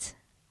that?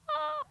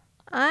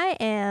 I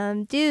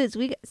am. Dudes,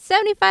 we got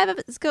 75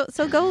 episodes.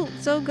 Go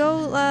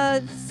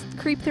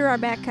creep through our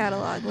back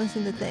catalog,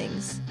 listen to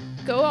things.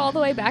 Go all the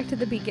way back to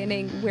the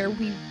beginning where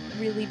we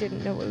really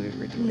didn't know what we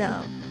were doing.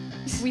 No.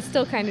 We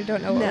still kind of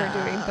don't know what No.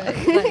 we're doing, but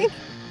like,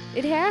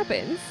 it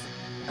happens.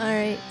 All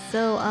right.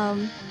 So,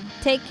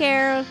 take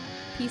care.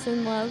 Peace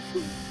and love.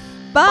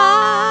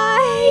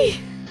 Bye.